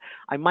 on dirt.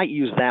 I might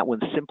use that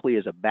one simply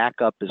as a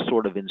backup, as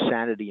sort of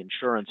insanity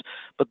insurance.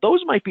 But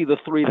those might be the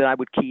 3 that I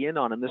would key in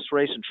on in this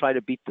race and try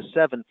to beat the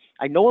 7.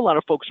 I know a lot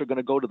of folks are going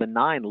to go to the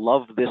 9,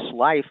 Love This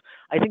Life.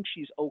 I think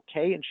she's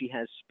okay and she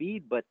has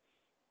speed, but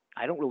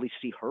I don't really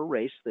see her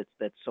race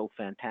that's so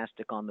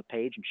fantastic on the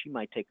page, and she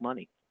might take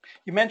money.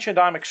 You mentioned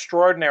I'm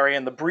Extraordinary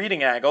and the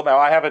breeding angle. Now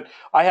I haven't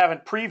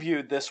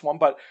previewed this one,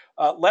 but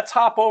let's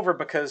hop over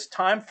because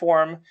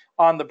Timeform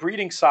on the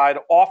breeding side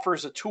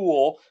offers a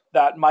tool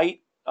that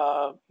might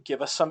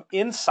give us some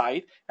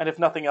insight. And if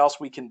nothing else,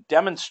 we can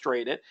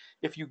demonstrate it.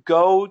 If you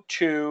go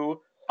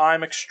to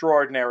I'm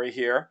Extraordinary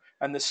here,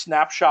 and the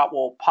snapshot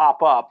will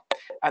pop up.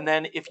 And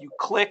then if you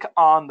click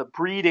on the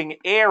breeding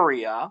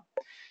area,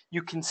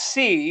 you can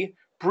see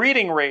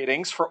breeding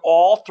ratings for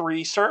all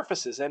three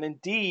surfaces. And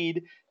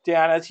indeed,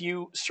 Dan, as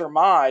you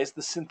surmise,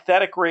 the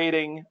synthetic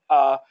rating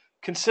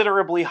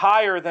considerably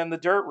higher than the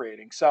dirt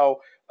rating.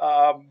 So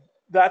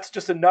that's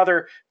just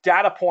another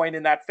data point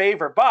in that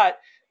favor. But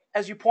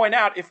as you point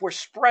out, if we're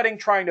spreading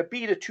trying to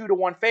beat a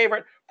 2-1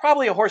 favorite,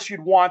 probably a horse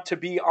you'd want to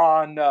be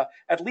on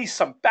at least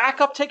some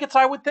backup tickets,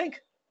 I would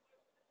think.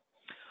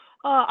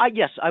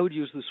 Yes, I would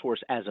use this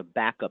horse as a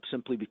backup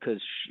simply because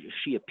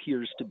she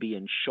appears to be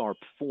in sharp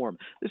form.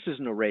 This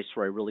isn't a race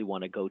where I really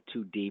want to go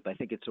too deep. I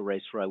think it's a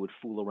race where I would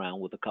fool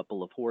around with a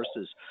couple of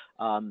horses.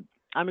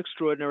 I'm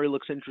Extraordinary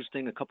looks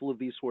interesting. A couple of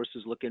these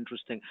horses look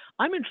interesting.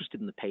 I'm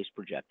interested in the pace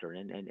projector,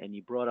 and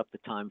you brought up the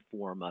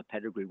Timeform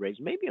pedigree race.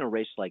 Maybe in a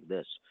race like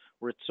this,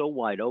 where it's so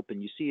wide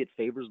open, you see it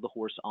favors the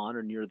horse on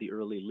or near the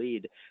early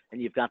lead,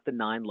 and you've got the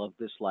 9 Love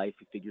This Life,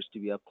 who figures to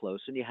be up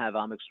close, and you have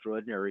I'm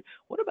Extraordinary.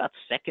 What about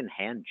Second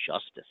Hand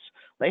Justice?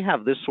 They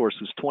have this horse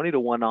who's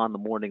 20-1 on the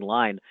morning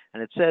line,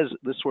 and it says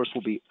this horse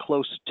will be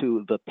close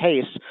to the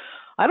pace.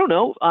 I don't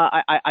know.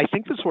 I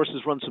think this horse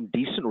has run some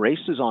decent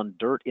races on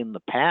dirt in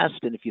the past,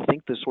 and if you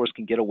think this horse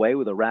can get away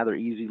with a rather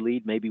easy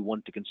lead, maybe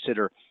one to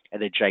consider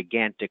at a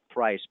gigantic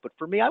price. But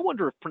for me, I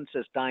wonder if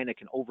Princess Dinah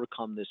can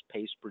overcome this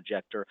pace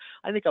projector.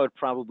 I think I would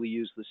probably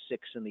use the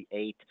 6 and the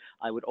 8.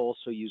 I would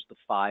also use the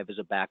 5 as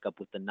a backup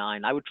with the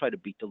 9. I would try to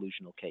beat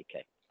Delusional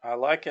KK. I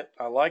like it.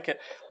 I like it.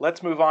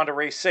 Let's move on to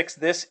race 6.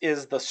 This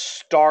is the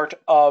start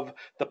of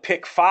the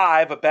pick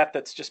 5, a bet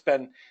that's just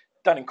been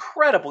done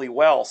incredibly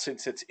well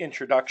since its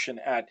introduction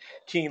at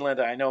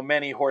Keeneland. I know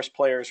many horse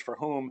players for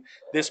whom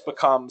this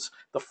becomes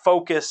the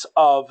focus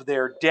of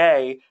their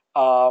day,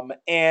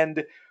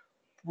 and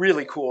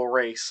really cool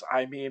race.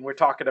 I mean, we're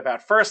talking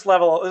about first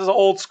level. This is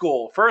old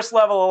school. First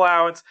level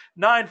allowance,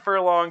 9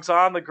 furlongs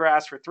on the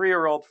grass for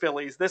 3-year-old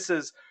fillies. This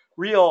is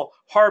real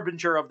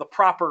harbinger of the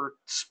proper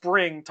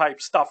spring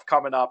type stuff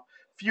coming up.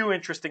 Few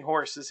interesting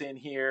horses in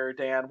here,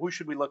 Dan. Who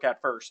should we look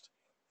at first?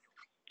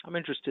 I'm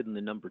interested in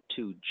the number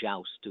 2,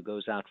 Joust, who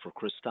goes out for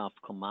Christophe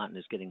Clement and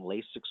is getting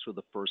Lasix for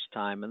the first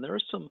time. And there are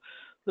some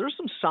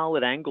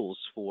solid angles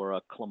for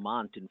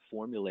Clement in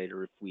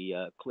Formulator if we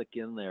click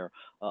in there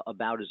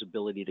about his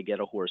ability to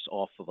get a horse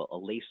off of a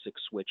Lasix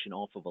switch and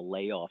off of a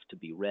layoff to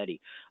be ready.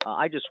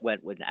 I just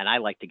went with, and I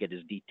like to get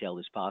as detailed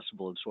as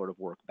possible and sort of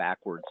work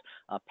backwards.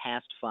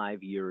 Past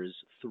 5 years,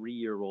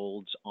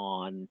 3-year-olds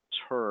on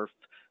turf,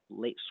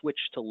 switch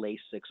to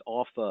Lasix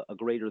off a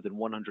greater than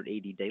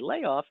 180-day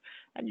layoff,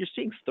 and you're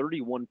seeing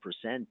 31%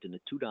 in a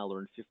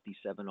 $2.57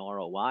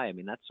 ROI. I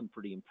mean, that's some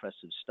pretty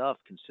impressive stuff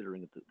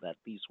considering that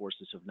these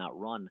horses have not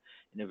run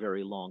in a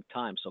very long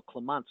time. So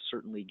Clement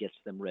certainly gets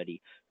them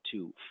ready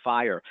to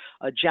fire.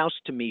 Joust,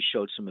 to me,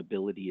 showed some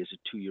ability as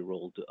a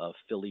 2-year-old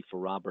filly for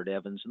Robert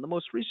Evans. In the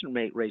most recent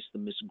race, the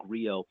Miss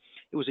Griot,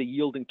 it was a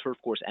yielding turf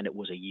course, and it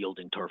was a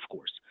yielding turf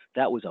course.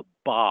 That was a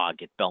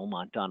bog at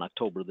Belmont on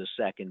October the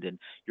 2nd, and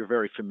you're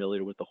very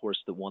familiar with the horse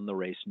that won the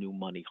race, New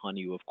Money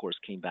Honey, who, of course,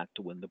 came back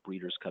to win the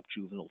Breeders' Cup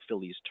Juvenile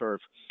Fillies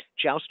Turf.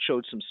 Joust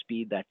showed some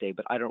speed that day,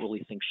 but I don't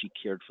really think she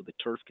cared for the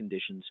turf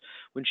conditions.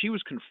 When she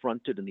was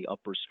confronted in the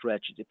upper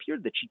stretch, it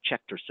appeared that she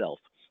checked herself.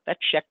 That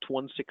checked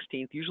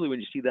 1/16th. Usually when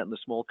you see that in the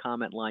small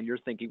comment line, you're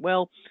thinking,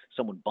 well,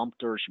 someone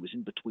bumped her, she was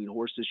in between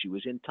horses, she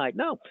was in tight.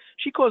 No,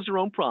 she caused her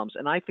own problems,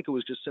 and I think it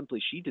was just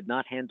simply she did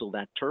not handle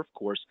that turf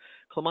course.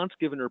 Clement's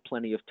given her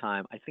plenty of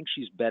time. I think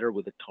she's better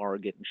with a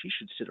target, and she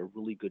should sit a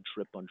really good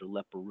trip under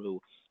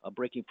Leperoux,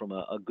 breaking from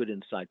a good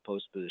inside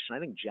post position. I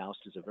think Joust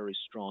is a very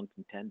strong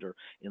contender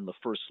in the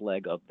first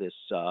leg of this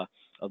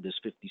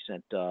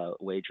 50-cent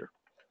wager.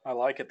 I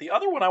like it. The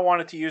other one I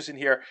wanted to use in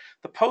here,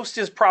 the post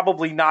is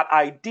probably not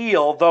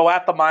ideal, though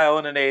at the mile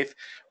and an eighth,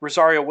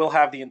 Rosario will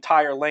have the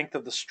entire length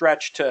of the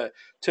stretch to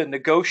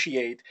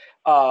negotiate.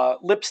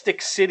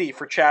 Lipstick City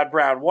for Chad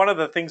Brown. One of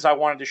the things I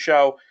wanted to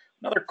show,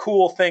 another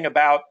cool thing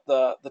about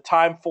the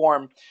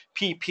Timeform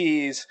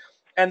PPs,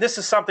 and this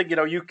is something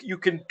you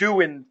can do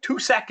in 2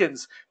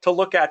 seconds to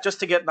look at just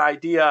to get an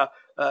idea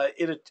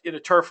in a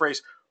turf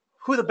race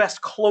who the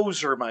best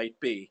closer might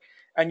be.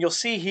 And you'll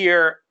see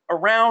here,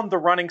 around the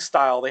running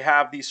style, they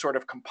have these sort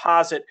of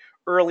composite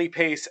early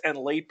pace and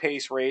late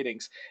pace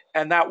ratings.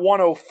 And that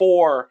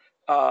 104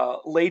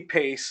 late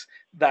pace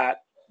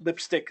that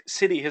Lipstick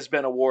City has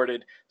been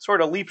awarded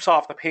sort of leaps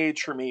off the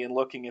page for me in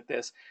looking at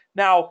this.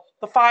 Now,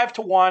 the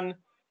 5-1,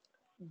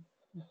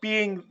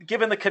 being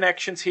given the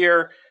connections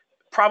here,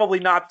 probably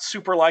not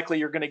super likely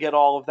you're going to get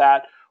all of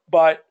that,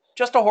 but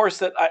just a horse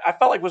that I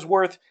felt like was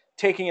worth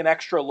taking an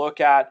extra look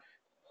at.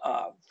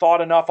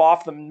 Thought enough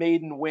off the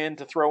maiden win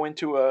to throw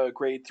into a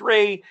grade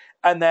 3,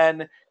 and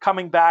then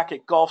coming back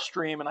at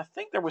Gulfstream. And I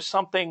think there was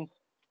something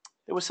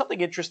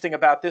interesting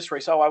about this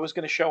race. I was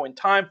going to show in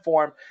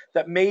Timeform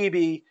that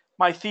maybe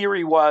my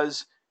theory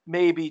was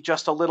maybe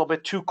just a little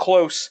bit too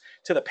close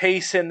to the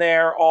pace in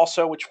there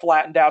also, which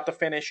flattened out the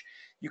finish.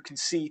 you can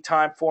see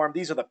Timeform.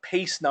 These are the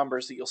pace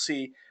numbers that you'll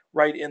see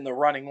right in the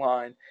running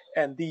line,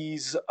 and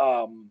these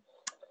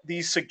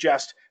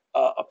suggest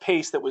a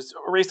pace that was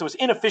a race that was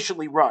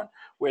inefficiently run,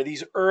 where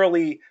these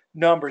early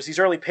numbers, these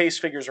early pace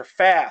figures are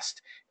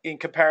fast in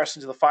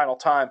comparison to the final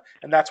time,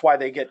 and that's why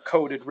they get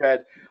coded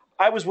red.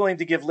 I was willing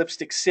to give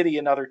Lipstick City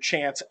another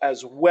chance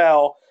as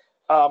well.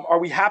 Are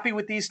we happy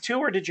with these two,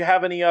 or did you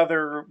have any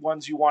other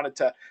ones you wanted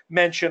to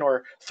mention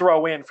or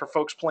throw in for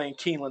folks playing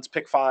Keeneland's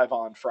Pick 5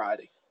 on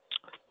Friday?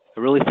 I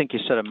really think you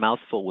said a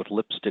mouthful with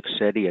Lipstick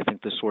City. I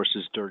think this horse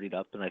is dirtied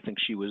up, and I think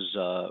she was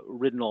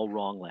ridden all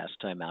wrong last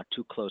time out,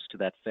 too close to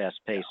that fast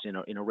pace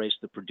in a race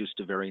that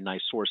produced a very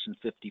nice horse in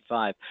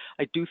 55.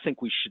 I do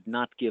think we should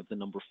not give the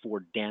number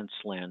 4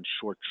 Danceland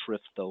short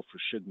shrift, though, for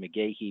Shug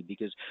McGahee,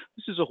 because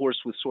this is a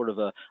horse with sort of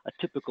a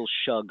typical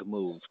Shug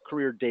move.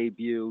 Career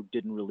debut,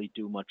 didn't really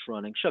do much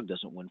running. Shug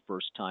doesn't win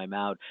first time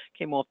out.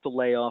 Came off the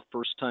layoff,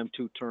 first time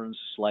 2 turns,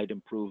 slight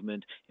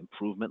improvement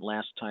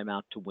last time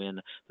out to win.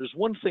 There's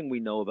one thing we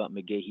know about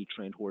McGahee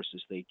trained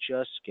horses. They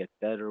just get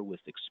better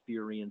with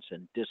experience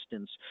and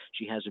distance.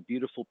 She has a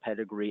beautiful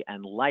pedigree,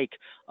 and like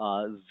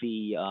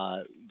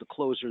the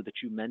closer that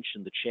you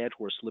mentioned, the Chad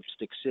horse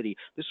Lipstick City,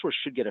 this horse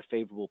should get a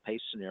favorable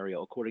pace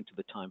scenario according to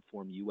the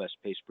Timeform US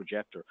pace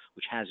projector,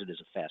 which has it as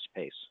a fast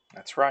pace.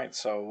 That's right.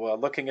 So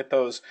looking at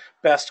those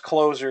best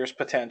closers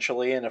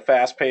potentially in a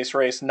fast-paced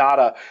race, not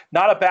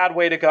a bad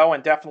way to go,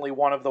 and definitely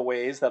one of the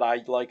ways that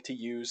I like to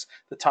use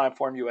the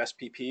Timeform US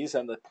PPs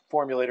and the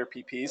Formulator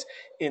PPs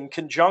in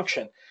conjunction.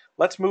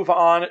 Let's move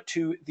on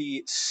to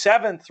the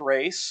 7th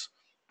race.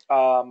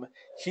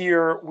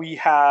 Here we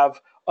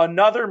have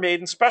another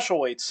maiden special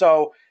weight.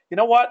 So you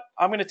know what?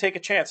 I'm going to take a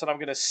chance, and I'm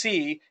going to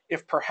see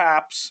if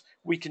perhaps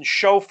we can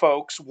show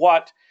folks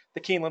what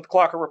the Keeneland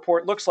Clocker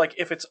Report looks like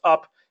if it's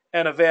up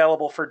and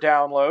available for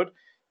download.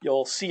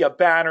 You'll see a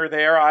banner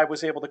there. I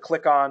was able to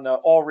click on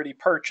already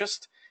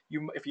purchased.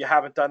 If you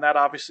haven't done that,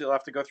 obviously you'll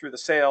have to go through the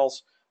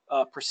sales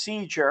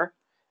procedure.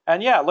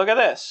 And yeah, look at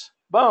this.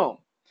 Boom.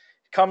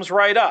 It comes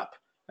right up.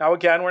 Now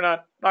again, we're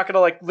not going to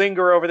like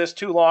linger over this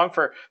too long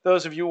for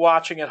those of you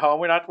watching at home.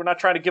 We're not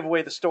trying to give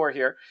away the store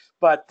here,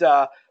 but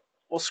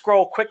we'll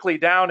scroll quickly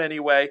down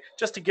anyway,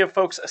 just to give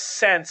folks a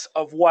sense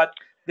of what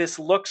this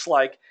looks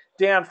like.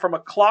 Dan, from a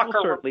clocker.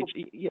 Well,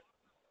 certainly.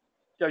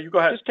 Yeah, you go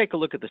ahead. Just take a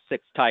look at the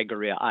 6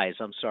 Tiger Eyes.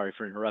 I'm sorry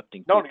for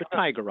interrupting. No, the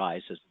Tiger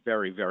Eyes is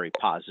very, very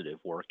positive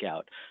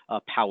workout.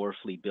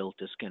 Powerfully built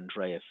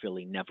Iskandrea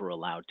filly, never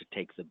allowed to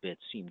take the bit,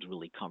 seemed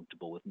really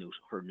comfortable with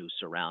her new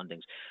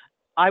surroundings.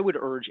 I would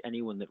urge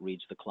anyone that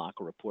reads the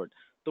Clocker Report,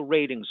 the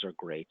ratings are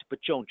great, but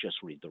don't just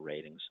read the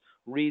ratings.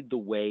 Read the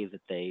way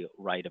that they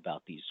write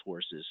about these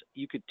horses.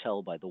 You could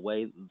tell by the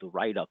way the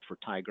write-up for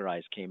Tiger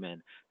Eyes came in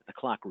that the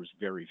Clocker was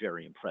very,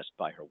 very impressed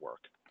by her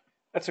work.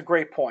 That's a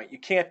great point. You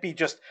can't be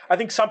just, I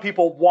think some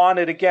people want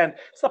it again.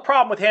 It's the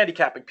problem with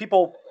handicapping.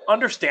 People,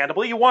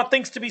 understandably, you want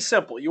things to be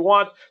simple. You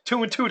want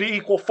 2 and 2 to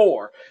equal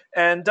 4.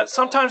 And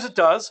sometimes it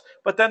does,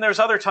 but then there's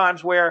other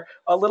times where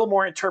a little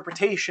more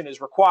interpretation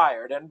is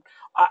required. And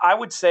I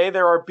would say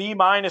there are B-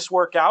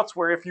 workouts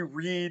where if you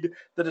read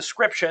the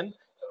description,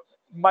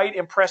 might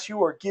impress you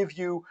or give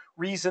you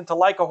reason to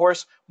like a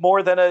horse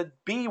more than a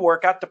B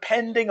workout,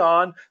 depending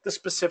on the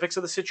specifics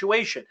of the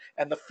situation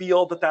and the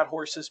field that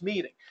horse is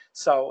meeting.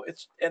 So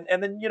it's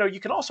and then you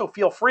can also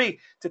feel free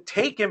to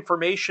take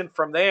information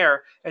from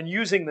there and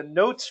using the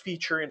notes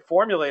feature in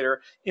Formulator,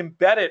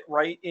 embed it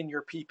right in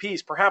your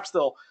PPs. Perhaps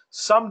there'll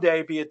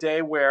someday be a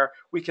day where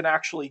we can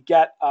actually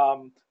get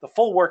the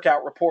full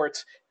workout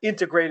reports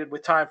integrated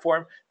with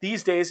Timeform.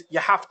 These days, you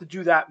have to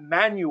do that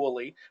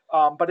manually,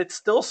 but it's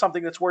still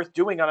something that's worth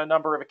doing on a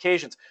number of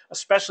occasions,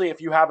 especially if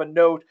you have a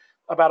note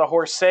about a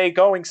horse, say,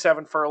 going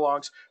 7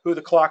 furlongs, who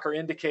the clocker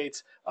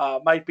indicates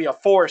might be a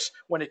force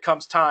when it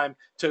comes time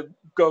to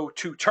go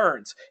 2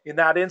 turns. In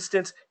that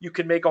instance, you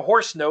can make a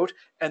horse note,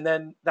 and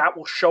then that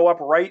will show up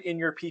right in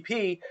your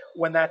PP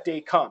when that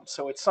day comes.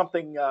 So it's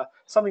something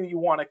that you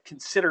want to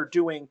consider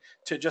doing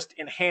to just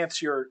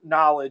enhance your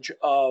knowledge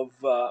of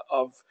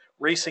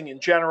racing in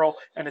general,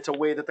 and it's a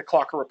way that the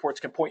clocker reports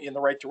can point you in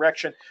the right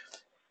direction.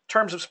 In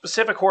terms of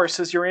specific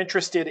horses you're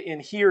interested in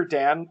here,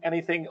 Dan,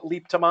 anything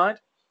leap to mind?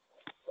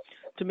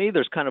 To me,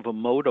 there's kind of a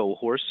moto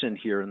horse in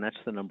here, and that's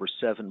the number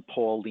 7,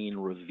 Pauline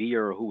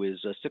Revere, who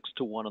is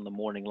 6-1 on the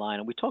morning line.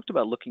 And we talked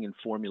about looking in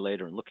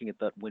Formulator and looking at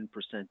that win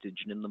percentage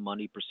and in the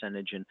money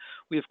percentage. And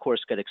we, of course,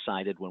 get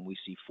excited when we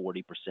see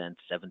 40%,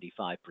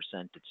 75%,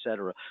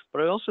 etc.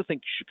 But I also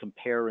think you should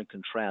compare and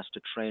contrast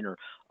a trainer,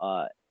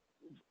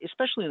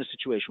 especially in a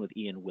situation with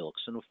Ian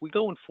Wilkes. And if we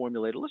go in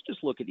Formulator, let's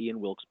just look at Ian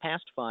Wilkes'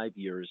 past 5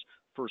 years,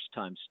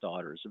 first-time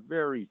starters, a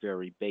very,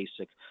 very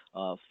basic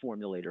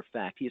Formulator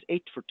fact. He is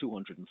 8 for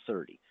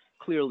 230.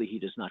 Clearly, he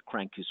does not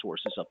crank his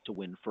horses up to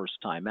win first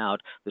time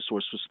out. This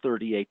horse was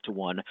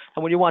 38-1.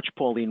 And when you watch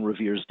Pauline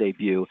Revere's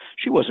debut,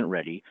 she wasn't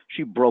ready.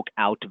 She broke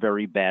out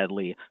very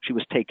badly. She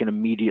was taken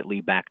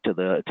immediately back to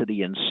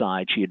the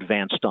inside. She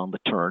advanced on the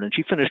turn, and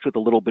she finished with a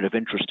little bit of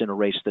interest in a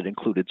race that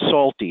included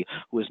Salty,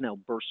 who has now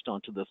burst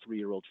onto the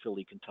 3-year-old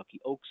filly Kentucky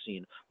Oaks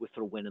scene with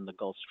her win in the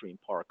Gulfstream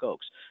Park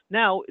Oaks.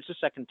 Now it's a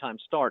second-time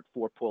start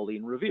for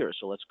Pauline Revere,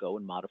 so let's go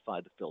and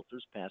modify the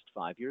filters past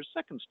 5 years'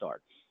 second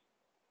start.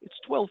 It's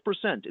 12%.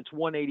 It's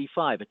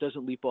 185. It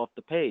doesn't leap off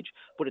the page,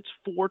 but it's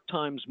 4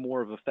 times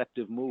more of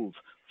effective move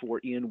for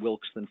Ian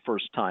Wilkes than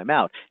first time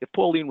out. If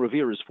Pauline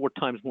Revere is 4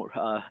 times more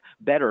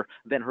better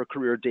than her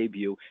career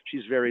debut,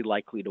 she's very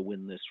likely to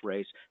win this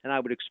race, and I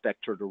would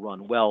expect her to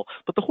run well.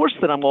 But the horse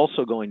that I'm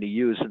also going to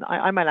use, and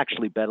I might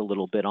actually bet a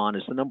little bit on,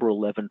 is the number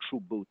 11 True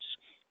Boots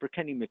for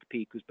Kenny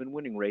McPeak, who's been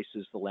winning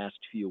races the last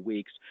few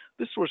weeks.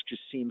 This horse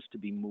just seems to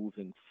be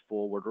moving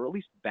forward, or at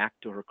least back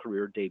to her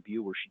career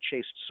debut, where she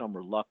chased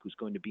Summer Luck, who's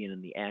going to be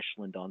in the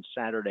Ashland on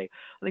Saturday.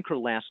 I think her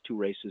last 2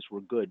 races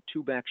were good.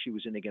 2 back, she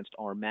was in against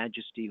Our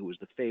Majesty, who was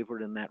the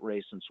favorite in that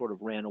race and sort of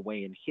ran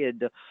away and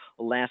hid.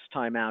 Last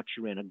time out,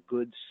 she ran a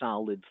good,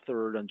 solid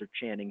 3rd under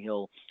Channing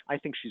Hill. I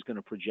think she's going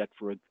to project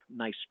for a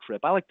nice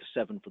trip. I like the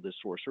 7 for this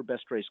horse. Her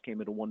best race came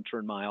at a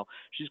 1-turn mile.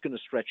 She's going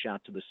to stretch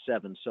out to the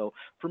 7. So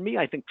for me,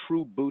 I think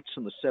True Boots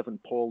and the 7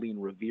 Pauline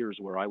Revere is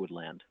where I would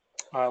land.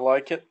 I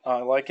like it. I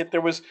like it.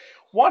 There was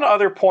one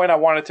other point I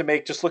wanted to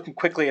make just looking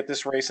quickly at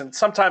this race. And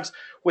sometimes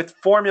with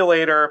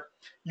Formulator,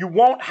 you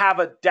won't have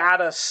a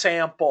data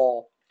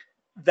sample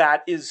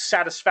that is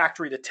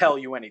satisfactory to tell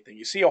you anything.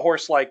 You see a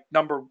horse like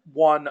number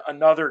 1,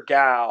 Another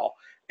Gal,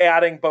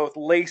 adding both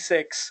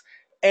Lasix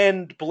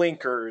and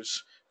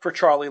blinkers for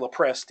Charlie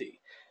Lopresti.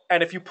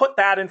 And if you put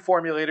that in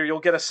Formulator, you'll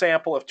get a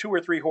sample of 2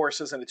 or 3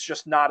 horses, and it's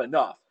just not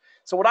enough.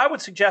 So what I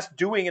would suggest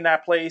doing in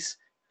that place,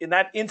 in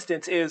that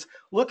instance, is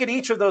look at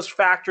each of those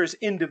factors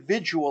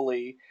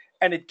individually,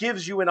 and it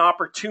gives you an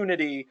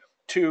opportunity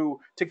to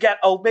get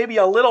maybe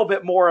a little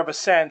bit more of a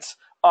sense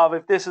of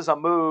if this is a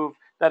move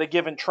that a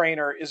given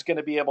trainer is going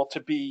to be able to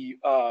be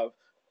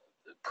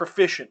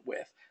proficient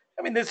with.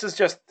 I mean, this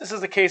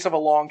is a case of a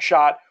long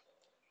shot,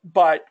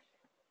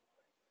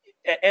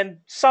 and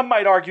some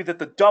might argue that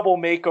the double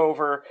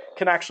makeover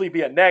can actually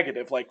be a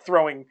negative, like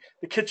throwing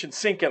the kitchen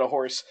sink at a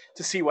horse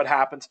to see what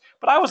happens.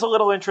 But I was a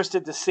little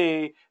interested to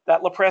see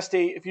that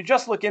Lopresti, if you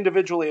just look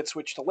individually at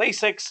switch to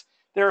Lasix,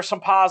 there are some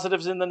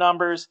positives in the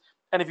numbers.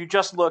 And if you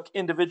just look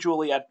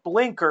individually at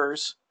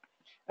blinkers,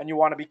 and you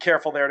want to be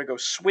careful there to go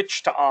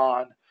switch to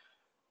on,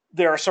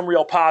 there are some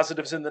real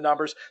positives in the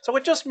numbers. So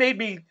it just made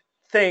me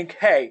think,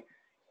 hey,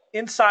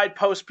 inside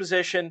post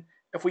position,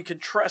 if we can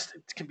trust,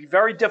 it can be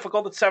very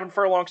difficult at 7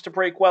 furlongs to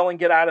break well and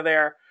get out of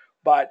there,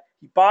 but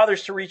he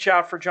bothers to reach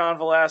out for John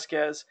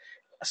Velasquez,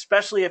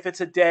 especially if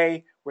it's a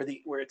day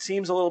where it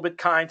seems a little bit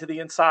kind to the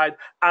inside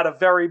at a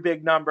very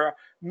big number.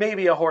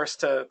 Maybe a horse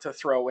to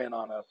throw in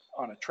on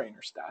a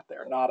trainer stat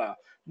there.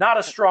 Not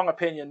a strong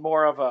opinion,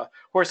 more of a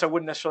horse I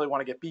wouldn't necessarily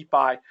want to get beat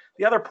by.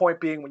 The other point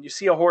being, when you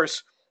see a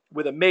horse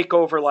with a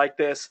makeover like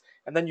this,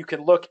 and then you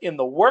can look in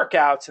the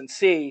workouts and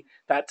see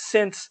that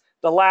since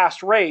the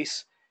last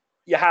race,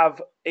 you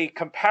have a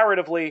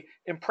comparatively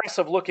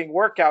impressive looking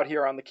workout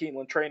here on the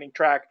Keeneland training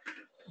track.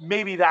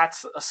 Maybe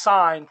that's a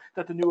sign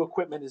that the new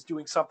equipment is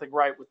doing something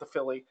right with the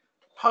filly.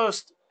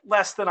 Post,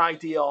 less than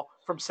ideal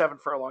from 7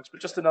 furlongs,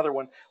 but just another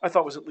one I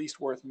thought was at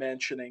least worth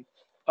mentioning.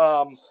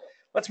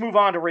 Let's move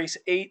on to race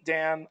 8,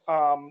 Dan.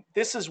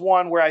 This is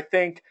one where I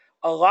think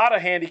a lot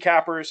of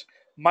handicappers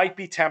might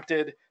be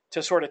tempted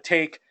to sort of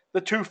take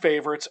the 2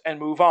 favorites and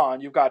move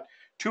on. You've got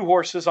 2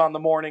 horses on the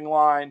morning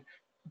line,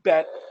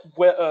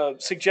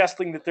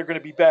 suggesting that they're going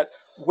to be bet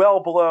well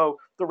below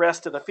the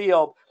rest of the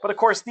field. But of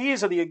course,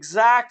 these are the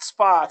exact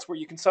spots where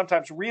you can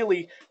sometimes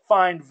really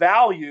find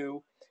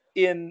value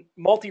in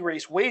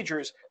multi-race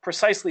wagers,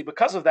 precisely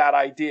because of that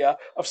idea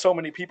of so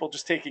many people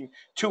just taking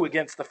 2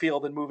 against the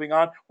field and moving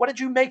on. What did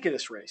you make of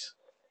this race?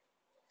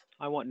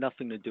 I want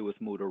nothing to do with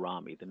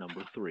Mutarami, the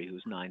number 3,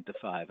 who's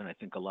 9-5, and I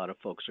think a lot of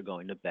folks are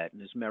going to bet. And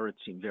his merits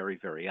seem very,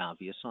 very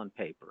obvious on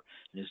paper.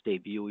 In his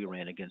debut, he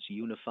ran against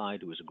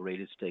Unified, who was a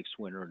graded stakes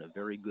winner and a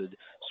very good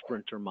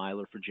sprinter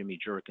miler for Jimmy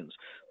Jerkins.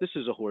 This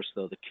is a horse,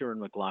 though, that Kieran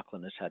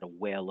McLaughlin has had a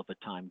whale of a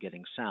time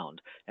getting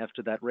sound.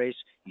 After that race,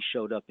 he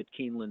showed up at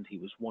Keeneland. He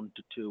was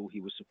 1-2.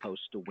 He was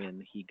supposed to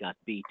win. He got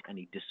beat, and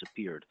he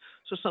disappeared.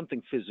 So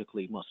something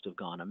physically must have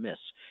gone amiss.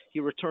 He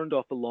returned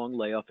off a long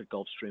layoff at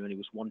Gulfstream, and he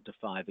was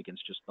 1-5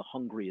 against just the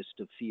hungriest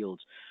of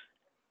fields.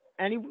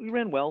 And he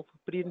ran well,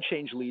 but he didn't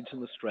change leads in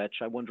the stretch.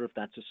 I wonder if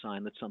that's a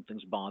sign that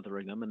something's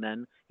bothering him. And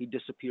then he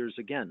disappears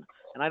again.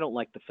 And I don't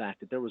like the fact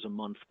that there was a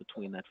month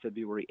between that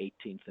February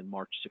 18th and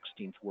March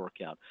 16th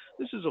workout.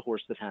 This is a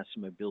horse that has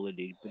some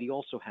ability, but he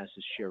also has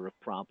his share of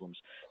problems.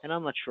 And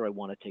I'm not sure I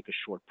want to take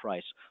a short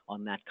price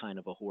on that kind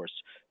of a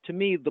horse. To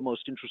me, the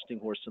most interesting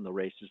horse in the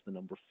race is the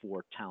number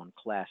 4 Town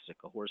Classic,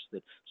 a horse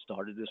that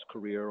started his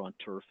career on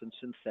turf and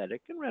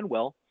synthetic and ran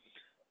well.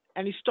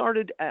 And he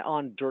started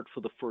on dirt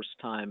for the first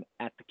time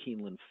at the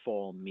Keeneland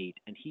Fall Meet,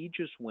 and he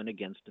just went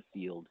against a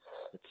field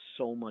that's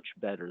so much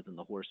better than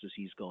the horses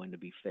he's going to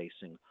be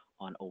facing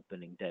on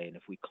opening day. And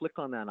if we click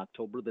on that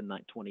October the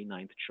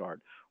 29th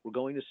chart, we're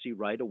going to see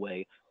right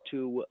away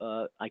two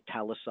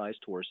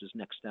italicized horses,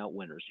 next out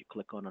winners. You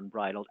click on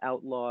Unbridled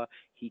Outlaw.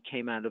 He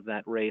came out of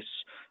that race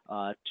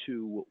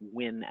to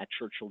win at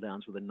Churchill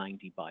Downs with a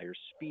 90 Beyer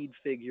speed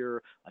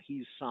figure.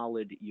 He's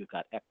solid. You've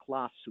got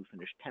Eclas, who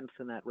finished 10th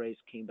in that race,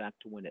 came back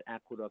to win at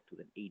Aqueduct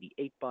with an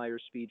 88 Beyer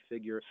speed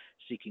figure.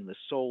 Seeking the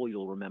Soul,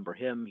 you'll remember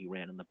him. He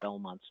ran in the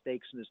Belmont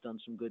Stakes and has done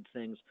some good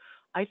things.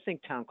 I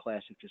think Town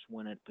Classic just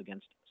went up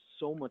against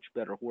so much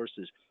better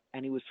horses,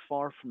 and he was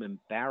far from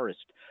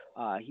embarrassed.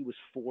 He was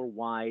 4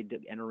 wide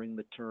entering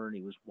the turn.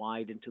 He was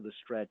wide into the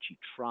stretch. He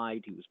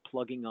tried. He was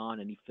plugging on,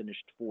 and he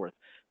finished 4th.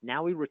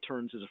 Now he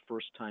returns as a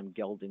first-time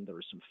gelding. There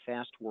are some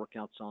fast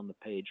workouts on the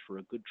page for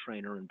a good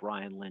trainer in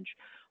Brian Lynch.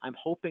 I'm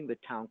hoping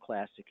that Town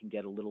Classic can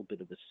get a little bit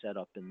of a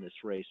setup in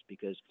this race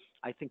because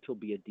I think he'll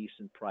be a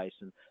decent price,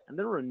 and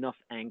there are enough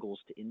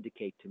angles to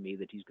indicate to me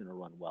that he's going to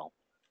run well.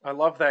 I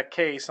love that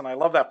case, and I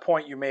love that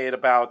point you made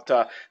about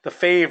the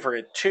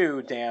favorite,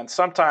 too, Dan.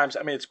 Sometimes,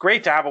 I mean, it's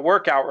great to have a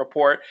workout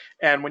report,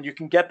 and when you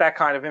can get that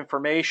kind of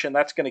information,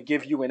 that's going to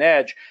give you an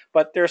edge.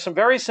 But there are some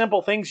very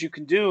simple things you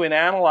can do in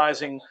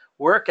analyzing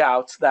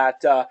workouts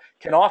that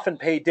can often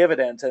pay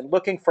dividends, and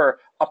looking for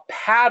a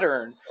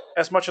pattern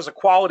as much as a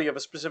quality of a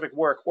specific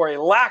work or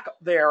a lack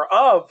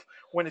thereof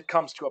when it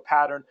comes to a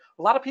pattern.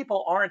 A lot of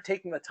people aren't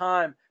taking the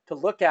time to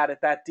look at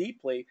it that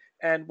deeply,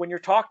 and when you're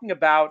talking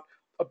about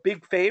a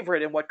big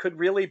favorite in what could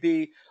really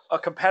be a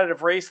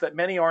competitive race that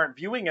many aren't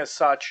viewing as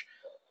such,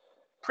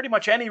 pretty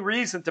much any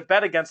reason to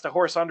bet against a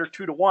horse under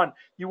 2-1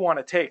 you want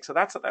to take. So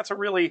that's a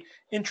really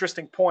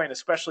interesting point,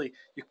 especially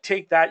you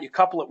take that, you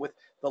couple it with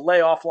the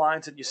layoff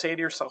lines, and you say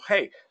to yourself,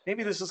 hey,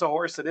 maybe this is a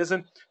horse that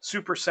isn't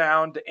super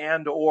sound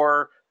and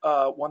or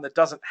one that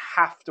doesn't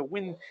have to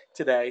win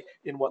today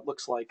in what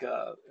looks like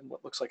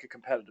a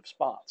competitive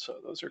spot. So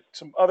those are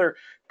some other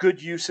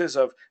good uses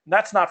of. And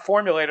that's not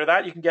Formulator.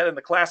 That you can get in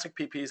the classic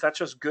PPs. That's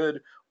just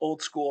good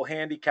old school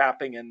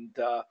handicapping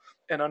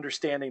and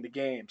understanding the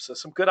game. So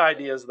some good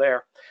ideas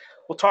there.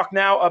 We'll talk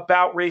now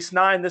about race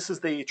 9. This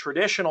is the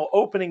traditional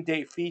opening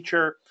day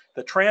feature,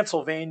 the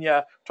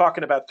Transylvania,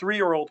 talking about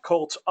 3-year-old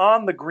colts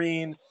on the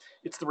green.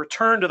 It's the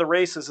return to the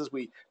races, as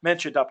we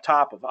mentioned up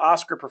top, of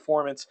Oscar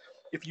Performance.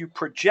 If you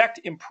project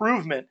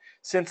improvement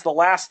since the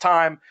last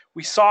time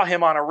we saw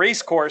him on a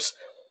race course,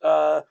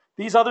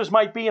 these others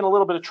might be in a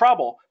little bit of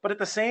trouble. But at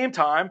the same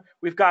time,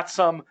 we've got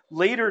some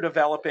later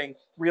developing,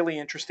 really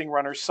interesting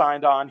runners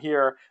signed on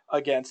here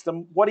against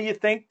them. What do you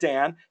think,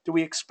 Dan? Do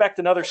we expect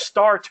another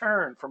star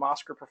turn from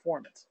Oscar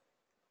Performance?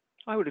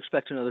 I would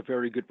expect another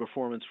very good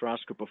performance for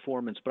Oscar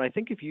Performance, but I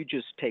think if you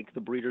just take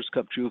the Breeders'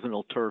 Cup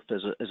Juvenile Turf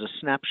as a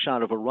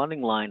snapshot of a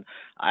running line,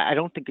 I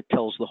don't think it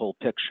tells the whole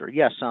picture.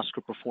 Yes,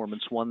 Oscar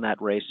Performance won that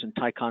race, and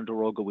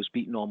Ticonderoga was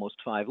beaten almost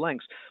 5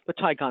 lengths, but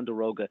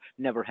Ticonderoga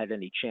never had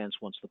any chance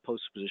once the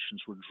post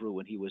positions were drew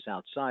and he was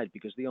outside,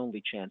 because the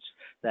only chance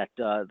that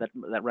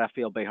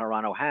Rafael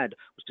Bejarano had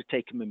was to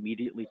take him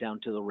immediately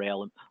down to the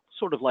rail and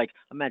sort of like,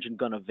 imagine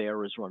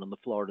Gunnevera's running the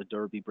Florida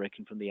Derby,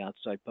 breaking from the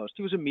outside post.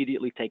 He was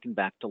immediately taken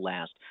back to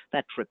last.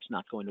 That trip's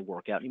not going to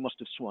work out. He must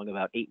have swung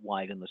about 8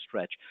 wide in the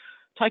stretch.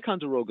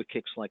 Ticonderoga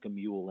kicks like a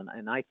mule,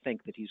 and I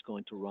think that he's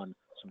going to run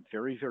some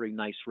very, very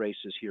nice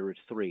races here at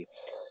 3.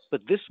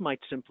 But this might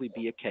simply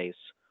be a case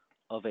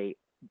of a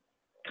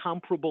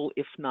comparable,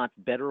 if not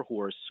better,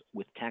 horse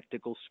with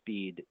tactical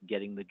speed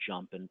getting the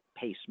jump, and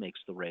pace makes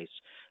the race.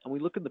 And we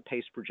look at the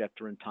pace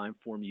projector in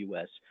Timeform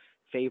US.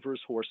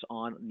 Favors horse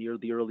on near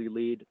the early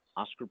lead.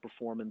 Oscar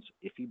Performance,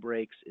 if he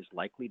breaks, is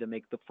likely to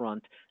make the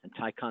front, and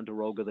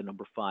Ticonderoga, the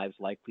number 5, is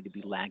likely to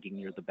be lagging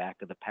near the back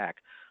of the pack.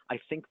 I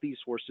think these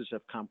horses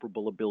have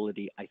comparable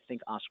ability. I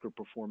think Oscar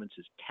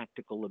Performance's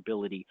tactical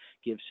ability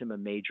gives him a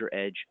major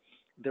edge.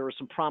 There are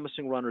some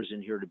promising runners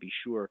in here, to be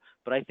sure,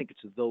 but I think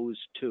it's those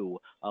two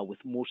with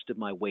most of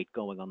my weight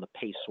going on the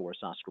pace horse,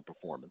 Oscar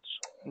Performance.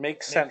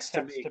 Makes sense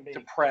to me to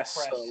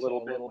press a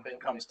little bit when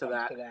it comes to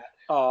that.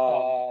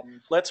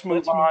 Let's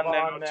move on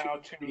now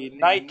to the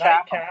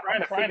nightcap.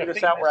 I'm trying to figure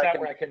this out where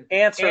I can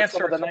answer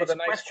some of the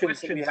nice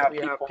questions that we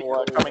have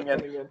people coming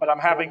in, but I'm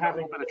having a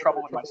little bit of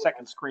trouble with my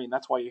second screen.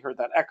 That's why you heard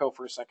that echo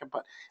for a second,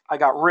 but I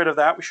got rid of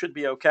that. We should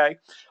be okay.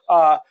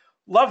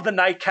 Love the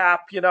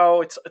nightcap. You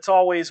know, it's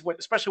always,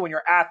 especially when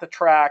you're at the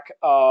track,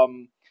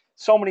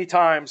 so many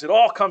times it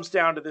all comes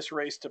down to this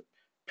race. To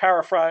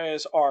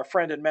paraphrase our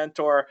friend and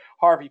mentor,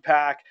 Harvey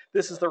Pack,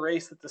 this is the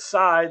race that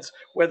decides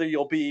whether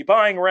you'll be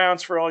buying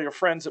rounds for all your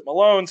friends at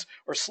Malone's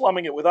or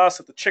slumming it with us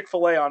at the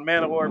Chick-fil-A on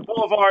Mandalore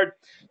Boulevard.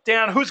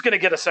 Dan, who's going to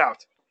get us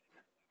out?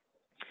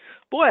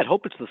 Boy, I'd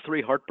hope it's the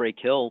 3 Heartbreak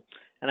Hill.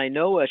 And I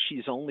know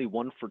she's only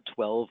 1 for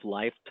 12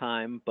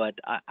 lifetime, but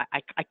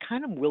I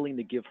kind of willing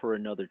to give her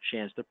another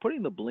chance. They're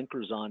putting the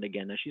blinkers on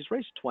again. Now, she's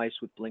raced twice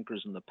with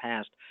blinkers in the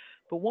past,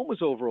 but one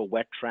was over a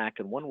wet track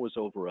and one was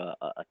over a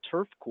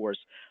turf course.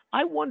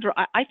 I wonder.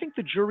 I think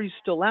the jury's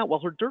still out. While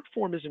her dirt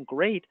form isn't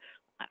great,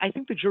 I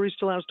think the jury's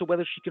still out as to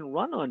whether she can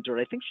run on dirt.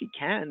 I think she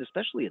can,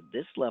 especially at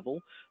this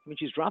level. I mean,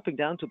 she's dropping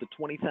down to the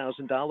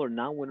 $20,000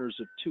 non-winners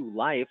of two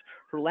life.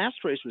 Her last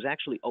race was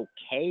actually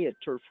okay at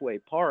Turfway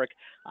Park.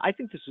 I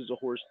think this is a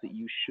horse that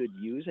you should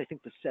use. I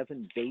think the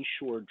 7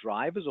 Bayshore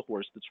Drive is a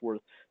horse that's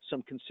worth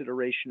some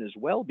consideration as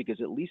well,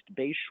 because at least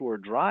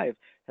Bayshore Drive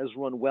has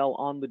run well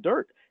on the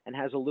dirt and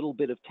has a little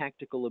bit of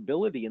tactical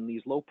ability, in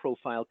these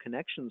low-profile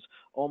connections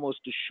almost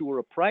assure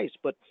a price.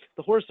 But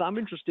the horse I'm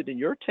interested in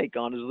your take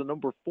on is the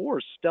number 4,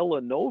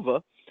 Stella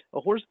Nova, a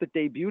horse that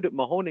debuted at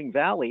Mahoning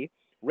Valley,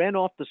 ran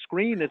off the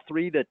screen at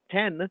 3-10,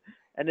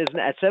 and is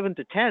at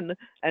 7-10,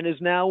 and is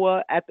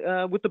now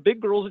with the big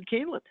girls at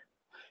Keeneland.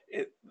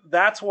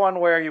 That's one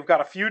where you've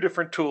got a few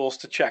different tools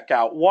to check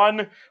out.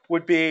 One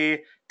would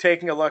be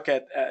taking a look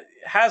at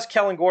has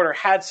Kellen Gorder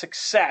had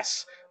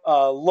success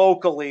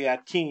locally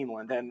at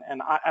Keeneland, and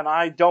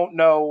I don't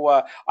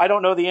know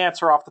the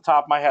answer off the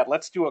top of my head.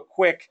 Let's do a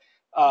quick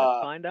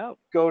let's find out.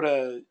 Go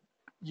to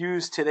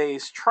use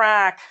today's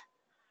track,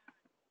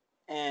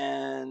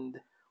 and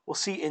we'll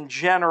see in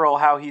general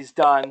how he's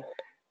done,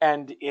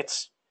 and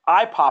it's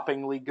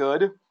eye-poppingly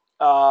good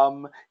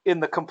in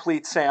the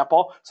complete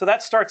sample. So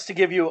that starts to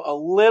give you a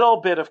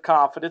little bit of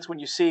confidence when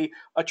you see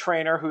a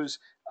trainer who's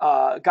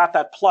got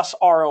that plus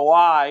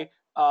ROI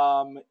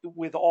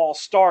with all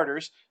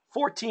starters.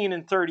 14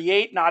 and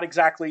 38, not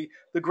exactly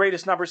the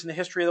greatest numbers in the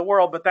history of the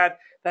world, but that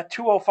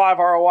 205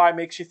 ROI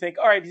makes you think,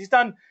 all right, he's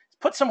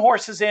put some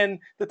horses in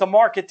that the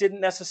market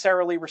didn't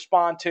necessarily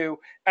respond to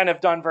and have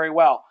done very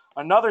well.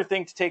 Another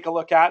thing to take a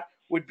look at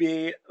would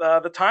be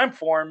the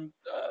Timeform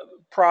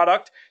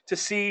product to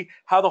see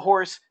how the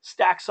horse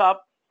stacks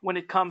up when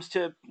it comes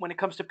to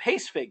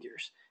pace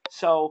figures.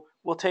 So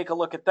we'll take a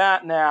look at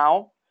that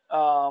now,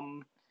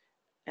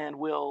 and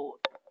we'll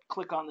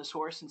click on this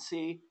horse and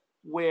see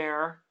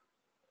where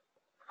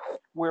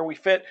we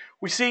fit.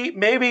 We see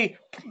maybe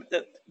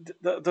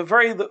the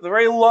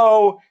very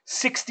low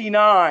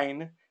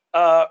 69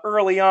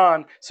 early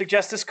on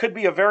suggests this could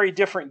be a very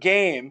different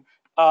game.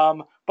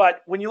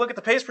 But when you look at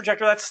the pace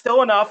projector, that's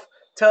still enough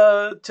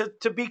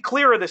to be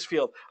clear of this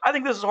field. I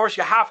think this is a horse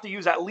you have to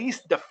use at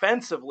least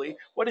defensively.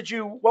 What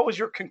was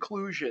your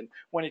conclusion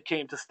when it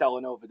came to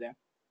Stella Nova, Dan?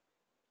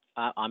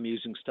 I'm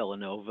using Stella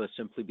Nova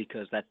simply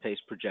because that pace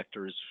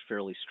projector is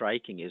fairly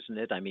striking, isn't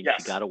it? I mean,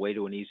 yes. She got away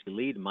to an easy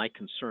lead. My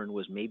concern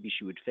was maybe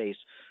she would face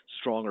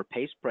stronger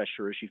pace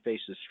pressure as she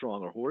faces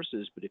stronger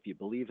horses. But if you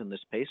believe in this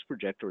pace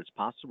projector, it's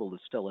possible that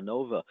Stella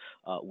Nova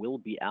will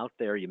be out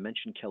there. You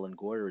mentioned Kellen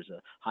Gorder as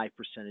a high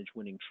percentage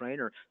winning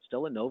trainer.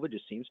 Stella Nova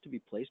just seems to be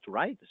placed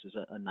right. This is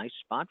a nice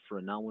spot for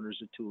a non-winners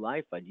of two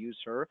life. I'd use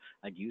her.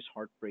 I'd use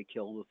Heartbreak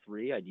Hill the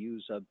 3. I'd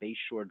use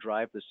Bayshore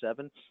Drive the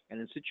 7. And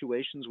in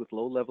situations with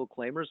low-level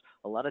claimers,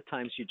 a lot of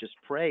times you just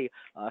pray.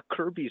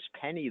 Kirby's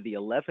Penny, the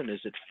 11, is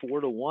at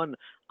 4-1.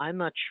 I'm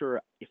not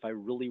sure if I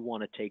really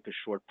want to take a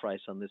short price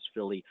on this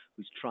filly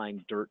who's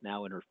trying dirt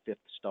now in her 5th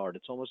start.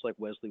 It's almost like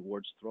Wesley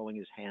Ward's throwing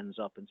his hands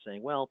up and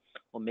saying, well,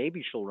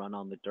 maybe she'll run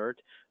on the dirt.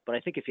 But I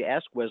think if you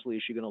ask Wesley,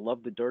 is she going to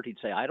love the dirt? He'd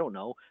say, I don't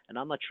know. And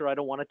I'm not sure I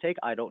don't want to take,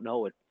 I don't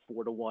know, at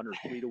 4-1 or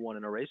 3-1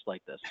 in a race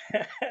like this.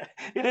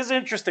 It is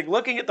interesting.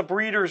 Looking at the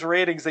breeders'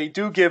 ratings, they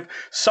do give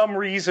some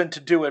reason to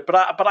do it, but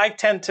I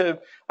tend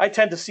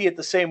to see it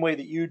the same way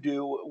that you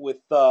do. With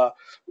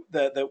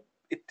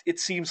it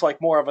seems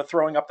like more of a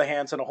throwing up the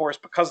hands in a horse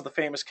because of the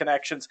famous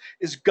connections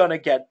is gonna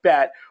get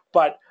bet.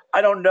 But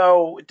I don't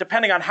know.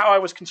 Depending on how I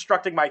was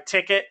constructing my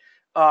ticket,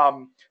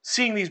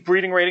 seeing these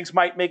breeding ratings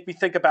might make me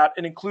think about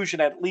an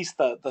inclusion at least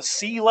the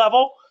C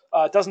level.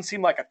 It doesn't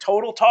seem like a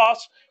total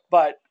toss,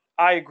 but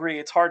I agree.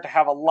 It's hard to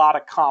have a lot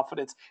of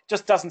confidence. It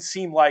just doesn't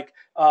seem like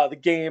the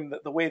game,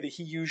 the way that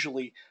he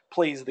usually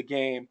plays the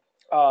game.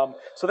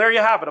 So there you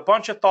have it. A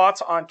bunch of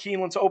thoughts on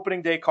Keeneland's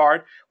opening day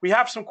card. We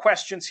have some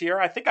questions here.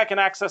 I think I can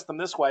access them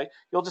this way.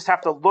 You'll just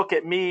have to look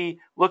at me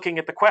looking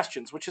at the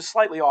questions, which is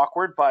slightly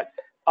awkward, but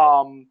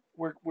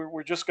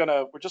we're just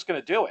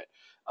gonna do it.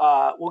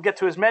 We'll get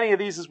to as many of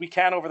these as we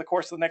can over the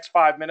course of the next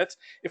 5 minutes.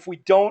 If we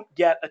don't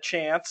get a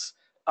chance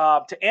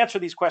to answer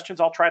these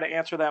questions, I'll try to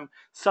answer them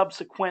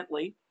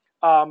subsequently.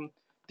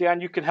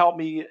 Dan, you can help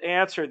me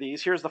answer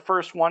these. Here's the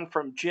first one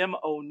from Jim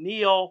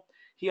O'Neill.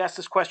 He asked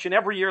this question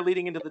every year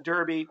leading into the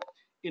Derby.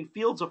 In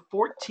fields of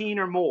 14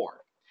 or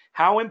more,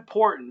 how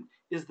important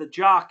is the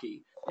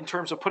jockey in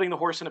terms of putting the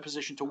horse in a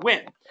position to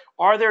win?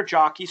 Are there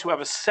jockeys who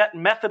have a set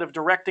method of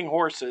directing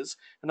horses?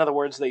 In other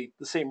words, the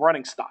same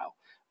running style.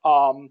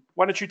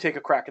 Why don't you take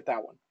a crack at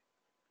that one?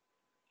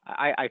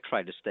 I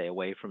try to stay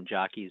away from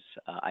jockeys.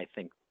 I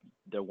think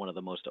they're one of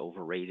the most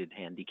overrated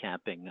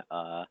handicapping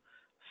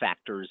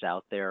factors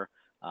out there.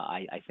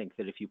 I think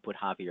that if you put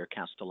Javier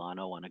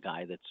Castellano on a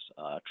guy that's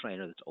a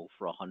trainer that's 0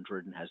 for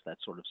 100 and has that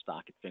sort of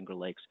stock at Finger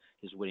Lakes,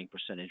 his winning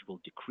percentage will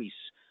decrease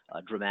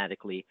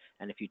dramatically.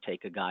 And if you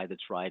take a guy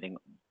that's riding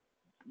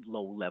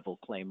low-level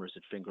claimers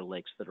at Finger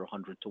Lakes that are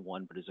 100 to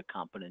 1, but is a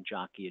competent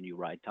jockey, and you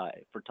ride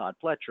for Todd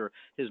Pletcher,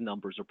 his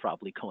numbers are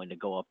probably going to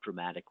go up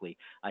dramatically.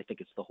 I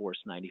think it's the horse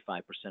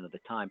 95% of the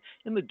time.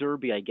 In the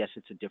Derby, I guess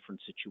it's a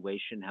different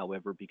situation,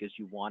 however, because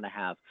you want to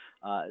have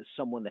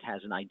someone that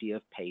has an idea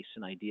of pace,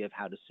 an idea of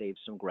how to save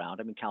some ground.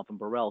 I mean, Calvin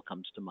Burrell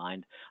comes to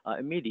mind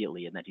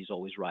immediately, in that he's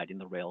always riding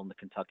the rail in the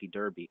Kentucky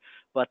Derby.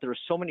 But there are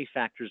so many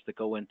factors that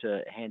go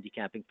into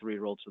handicapping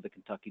 3-year-olds for the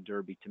Kentucky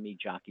Derby. To me,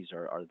 jockeys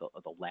are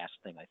the last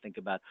thing I think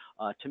about.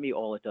 To me,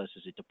 all it does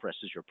is it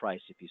depresses your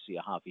price if you see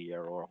a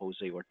Javier or a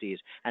Jose Ortiz,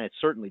 and it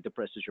certainly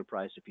depresses your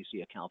price if you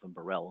see a Calvin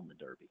Burrell in the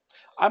Derby.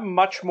 I'm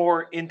much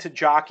more into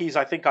jockeys,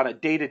 I think, on a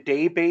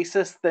day-to-day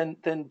basis than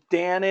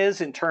Dan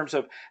is, in terms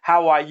of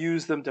how I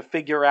use them to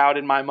figure out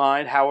in my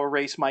mind how a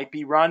race might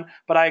be run.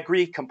 But I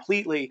agree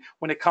completely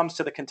when it comes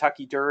to the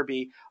Kentucky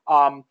Derby.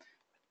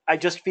 I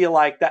just feel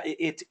like that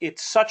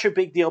it's such a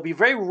big deal. It'd be a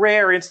very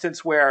rare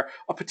instance where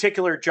a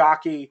particular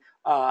jockey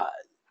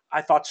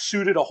I thought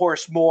suited a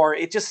horse more.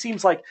 It just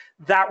seems like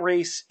that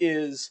race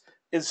is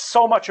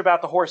so much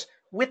about the horse,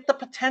 with the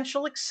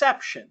potential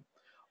exception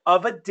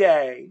of a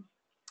day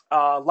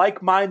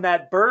like Mind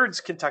That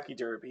Bird's Kentucky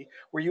Derby,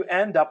 where you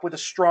end up with a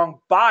strong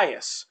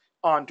bias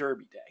on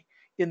Derby Day.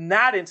 In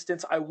that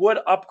instance, I would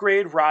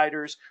upgrade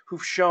riders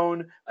who've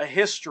shown a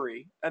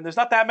history, and there's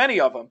not that many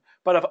of them,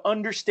 but of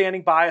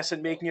understanding bias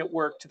and making it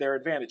work to their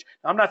advantage.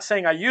 Now, I'm not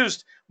saying I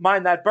used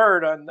Mind That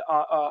Bird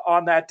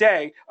on that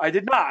day. I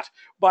did not.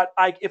 But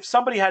if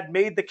somebody had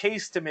made the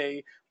case to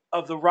me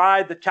of the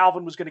ride that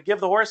Calvin was going to give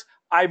the horse,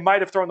 I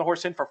might have thrown the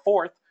horse in for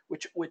fourth.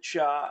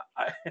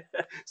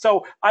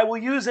 So I will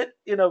use it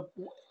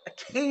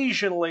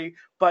occasionally,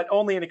 but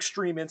only in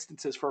extreme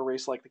instances for a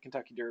race like the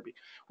Kentucky Derby.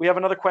 We have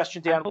another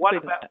question, Dan.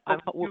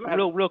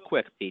 Real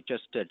quick, Pete,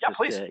 just to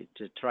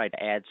try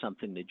to add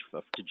something to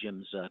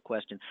Jim's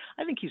question.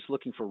 I think he's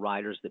looking for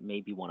riders that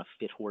maybe want to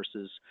fit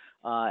horses.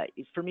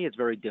 For me, it's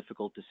very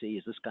difficult to see,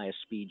 is this guy a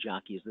speed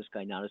jockey? Is this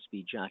guy not a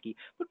speed jockey?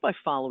 But by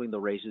following the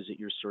races at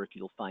your circuit,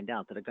 you'll find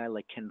out that a guy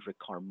like Kendrick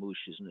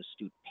Carmouche is an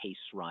astute pace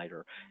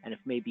rider. And if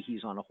maybe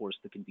he's on a horse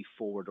that can be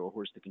forward, or a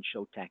horse that can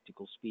show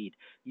tactical speed,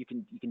 you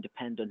can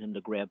depend on him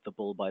to grab the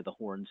bull by the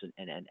horns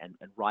and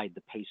ride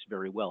the pace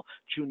very well.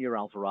 Junior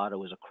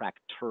Alvarado is a crack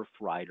turf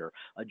rider.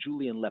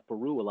 Julian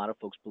Leparoux, a lot of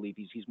folks believe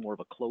he's more of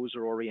a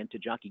closer-oriented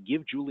jockey.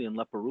 Give Julian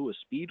Leparoux a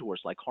speed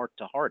horse like Heart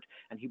to Heart,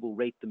 and he will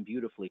rate them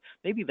beautifully.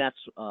 Maybe that's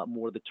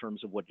more the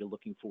terms of what you're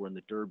looking for in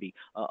the Derby.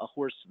 A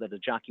horse that a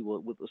jockey will,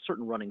 with a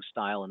certain running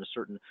style and a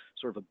certain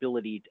sort of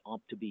ability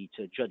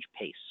to judge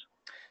pace.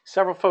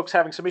 Several folks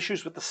having some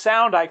issues with the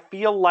sound. I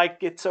feel like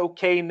it's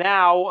okay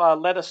now.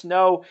 Let us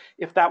know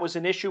if that was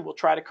an issue. We'll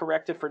try to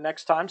correct it for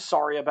next time.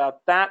 Sorry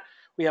about that.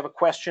 We have a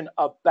question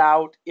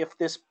about if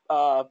this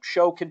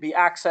show can be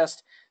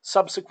accessed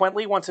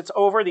subsequently once it's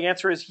over. The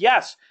answer is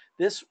yes.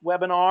 This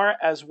webinar,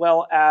 as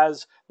well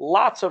as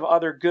lots of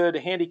other good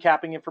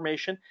handicapping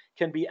information,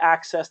 can be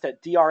accessed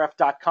at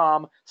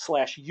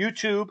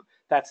drf.com/YouTube.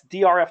 That's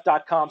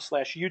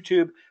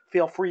drf.com/YouTube.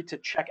 Feel free to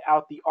check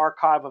out the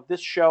archive of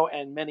this show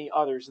and many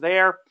others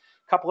there. A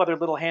couple other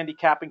little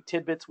handicapping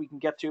tidbits we can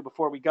get to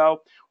before we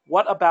go.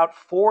 What about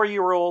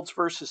 4-year-olds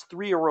versus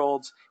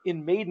 3-year-olds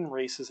in maiden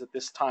races at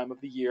this time of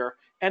the year?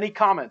 Any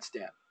comments,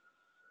 Dan?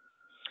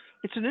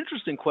 It's an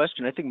interesting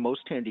question. I think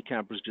most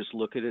handicappers just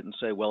look at it and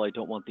say, well, I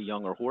don't want the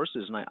younger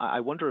horses. And I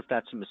wonder if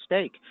that's a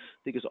mistake,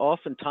 because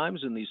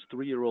oftentimes in these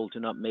 3-year-old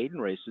and up maiden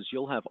races,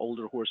 you'll have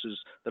older horses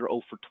that are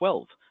 0 for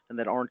 12 and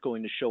that aren't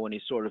going to show any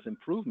sort of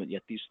improvement.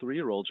 Yet these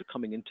 3-year-olds are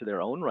coming into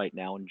their own right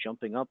now and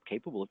jumping up,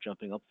 capable of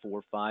jumping up 4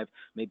 or 5,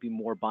 maybe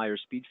more Beyer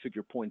speed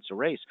figure points a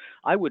race.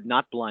 I would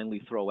not blindly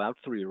throw out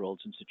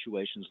 3-year-olds in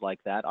situations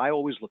like that. I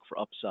always look for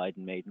upside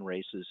in maiden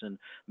races, and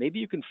maybe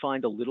you can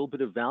find a little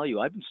bit of value.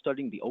 I've been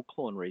studying the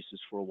Oaklawn races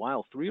for a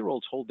while.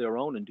 3-year-olds hold their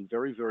own and do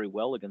very, very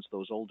well against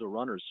those older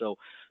runners. So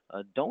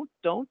don't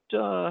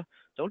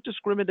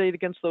discriminate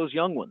against those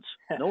young ones.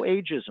 No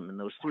ageism in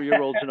those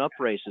 3-year-olds and up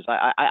races.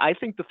 I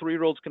think the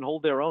 3-year-olds can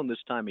hold their own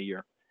this time of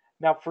year.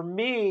 Now, for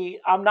me,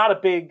 I'm not a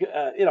big,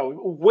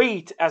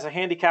 weight as a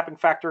handicapping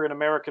factor in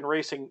American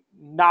racing,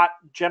 not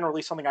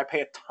generally something I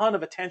pay a ton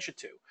of attention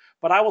to.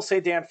 But I will say,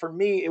 Dan, for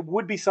me, it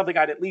would be something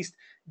I'd at least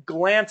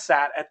glance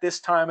at this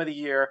time of the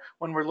year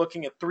when we're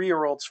looking at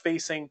 3-year-olds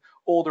facing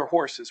older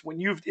horses. When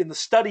in the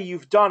study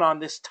you've done on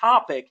this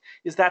topic,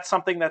 is that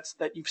something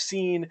that you've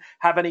seen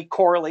have any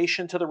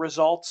correlation to the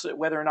results,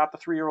 whether or not the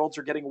 3-year-olds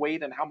are getting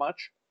weight and how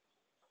much?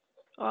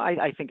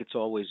 I think it's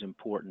always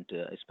important,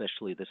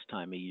 especially this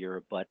time of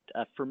year. But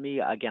for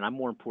me, again, I'm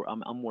more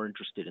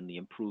interested in the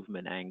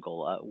improvement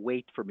angle.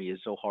 Weight for me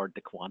is so hard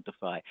to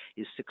quantify.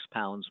 Is 6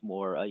 pounds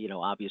more,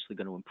 obviously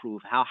going to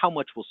improve? How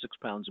much will 6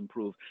 pounds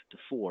improve to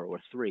 4 or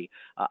 3?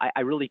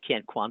 I really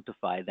can't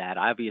quantify that.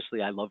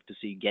 Obviously, I love to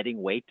see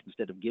getting weight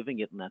instead of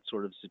giving it in that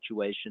sort of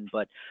situation.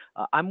 But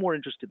I'm more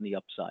interested in the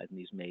upside in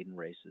these maiden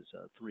races,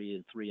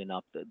 3 and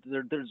up.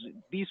 There's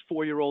these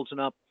 4-year-olds and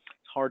up.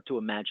 It's hard to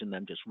imagine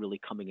them just really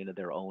coming into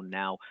their own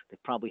now.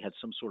 They've probably had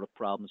some sort of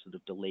problems that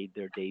have delayed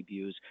their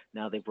debuts.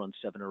 Now they've run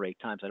 7 or 8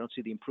 times. I don't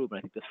see the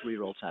improvement. I think the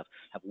 3-year-olds have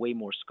way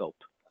more scope.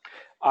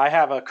 I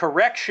have a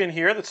correction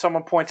here that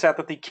someone points out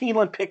that the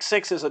Keeneland Pick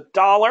 6 is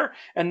 $1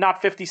 and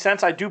not 50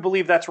 cents. I do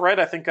believe that's right.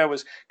 I think I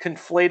was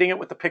conflating it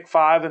with the Pick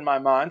 5 in my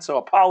mind. So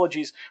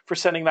apologies for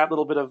sending that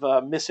little bit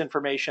of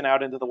misinformation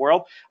out into the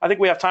world. I think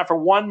we have time for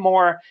one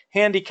more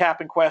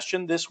handicapping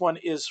question. This one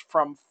is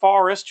from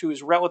Forrest, who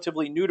is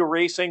relatively new to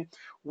racing.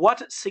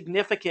 What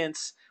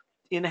significance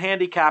in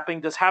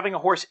handicapping does having a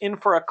horse in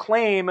for a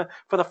claim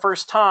for the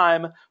first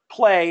time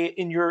play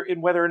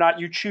in whether or not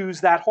you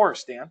choose that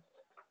horse, Dan?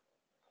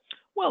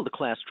 Well, the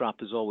class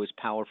drop is always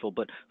powerful,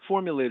 but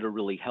Formulator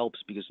really helps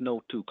because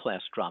no two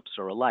class drops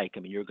are alike. I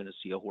mean, you're going to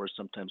see a horse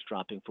sometimes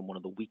dropping from one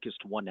of the weakest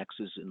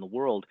 1Xs in the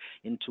world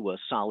into a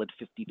solid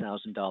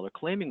 $50,000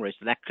 claiming race.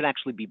 That could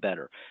actually be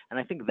better. And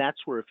I think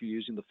that's where, if you're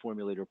using the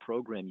Formulator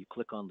program, you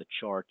click on the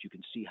chart, you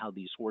can see how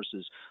these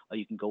horses,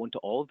 you can go into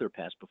all of their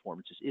past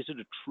performances. Is it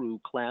a true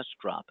class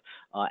drop?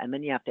 And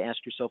then you have to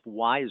ask yourself,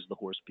 why is the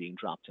horse being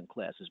dropped in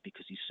classes?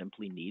 Because he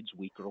simply needs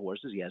weaker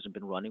horses, he hasn't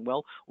been running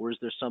well, or is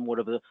there somewhat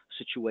of a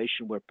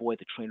situation where, boy,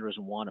 the trainer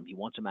doesn't want him. He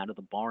wants him out of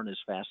the barn as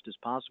fast as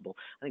possible.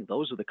 I think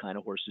those are the kind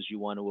of horses you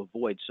want to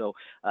avoid. So,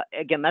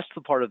 again, that's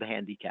the part of the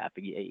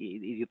handicapping.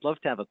 You'd love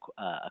to have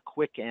a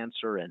quick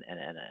answer and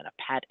a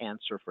pat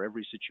answer for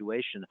every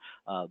situation,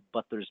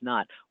 but there's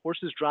not.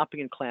 Horses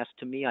dropping in class,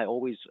 to me, I'm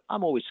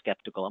always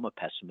skeptical. I'm a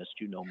pessimist.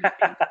 You know me,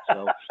 Pete.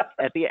 So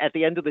at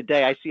the end of the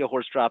day, I see a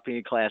horse dropping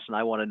in class, and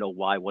I want to know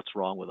why, what's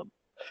wrong with him.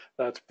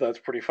 That's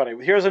pretty funny.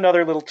 Here's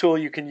another little tool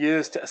you can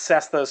use to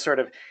assess those sort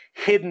of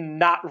hidden,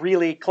 not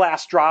really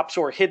class drops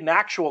or hidden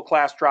actual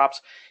class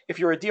drops. If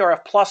you're a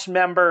DRF Plus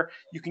member,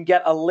 you can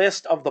get a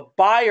list of the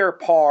buyer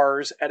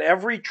pars at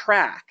every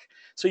track.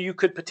 So you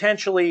could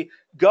potentially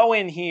go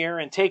in here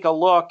and take a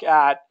look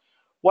at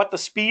what the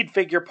speed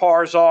figure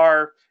pars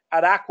are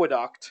at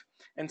Aqueduct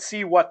and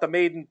see what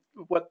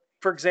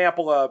for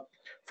example, a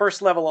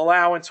first level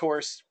allowance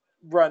horse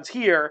runs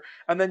here,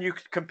 and then you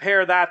could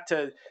compare that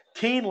to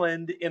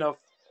Keeneland in a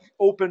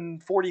open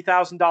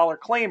 $40,000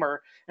 claimer,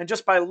 and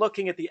just by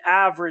looking at the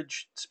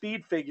average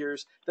speed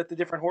figures that the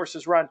different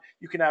horses run,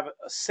 you can have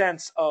a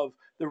sense of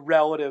the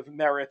relative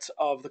merits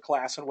of the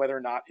class and whether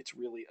or not it's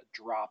really a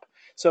drop.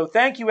 So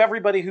thank you,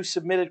 everybody who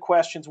submitted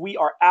questions. We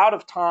are out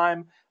of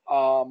time.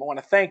 I want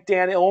to thank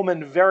Dan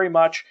Illman very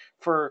much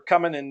for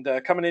coming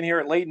in here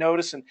at late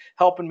notice and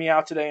helping me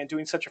out today and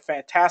doing such a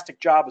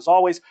fantastic job as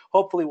always.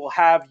 Hopefully we'll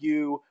have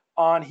you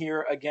on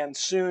here again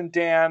soon,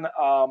 Dan.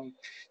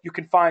 You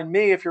can find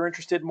me if you're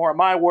interested in more of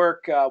my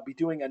work. I'll be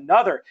doing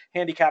another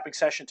handicapping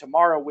session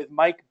tomorrow with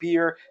Mike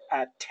Beer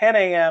at 10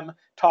 a.m.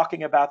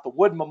 talking about the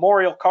Wood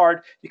Memorial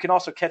card. You can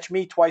also catch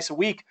me twice a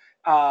week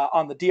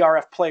on the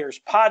DRF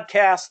Players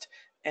podcast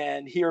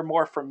and hear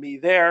more from me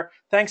there.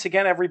 Thanks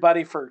again,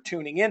 everybody, for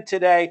tuning in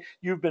today.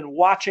 You've been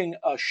watching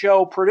a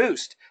show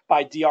produced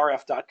by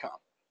DRF.com.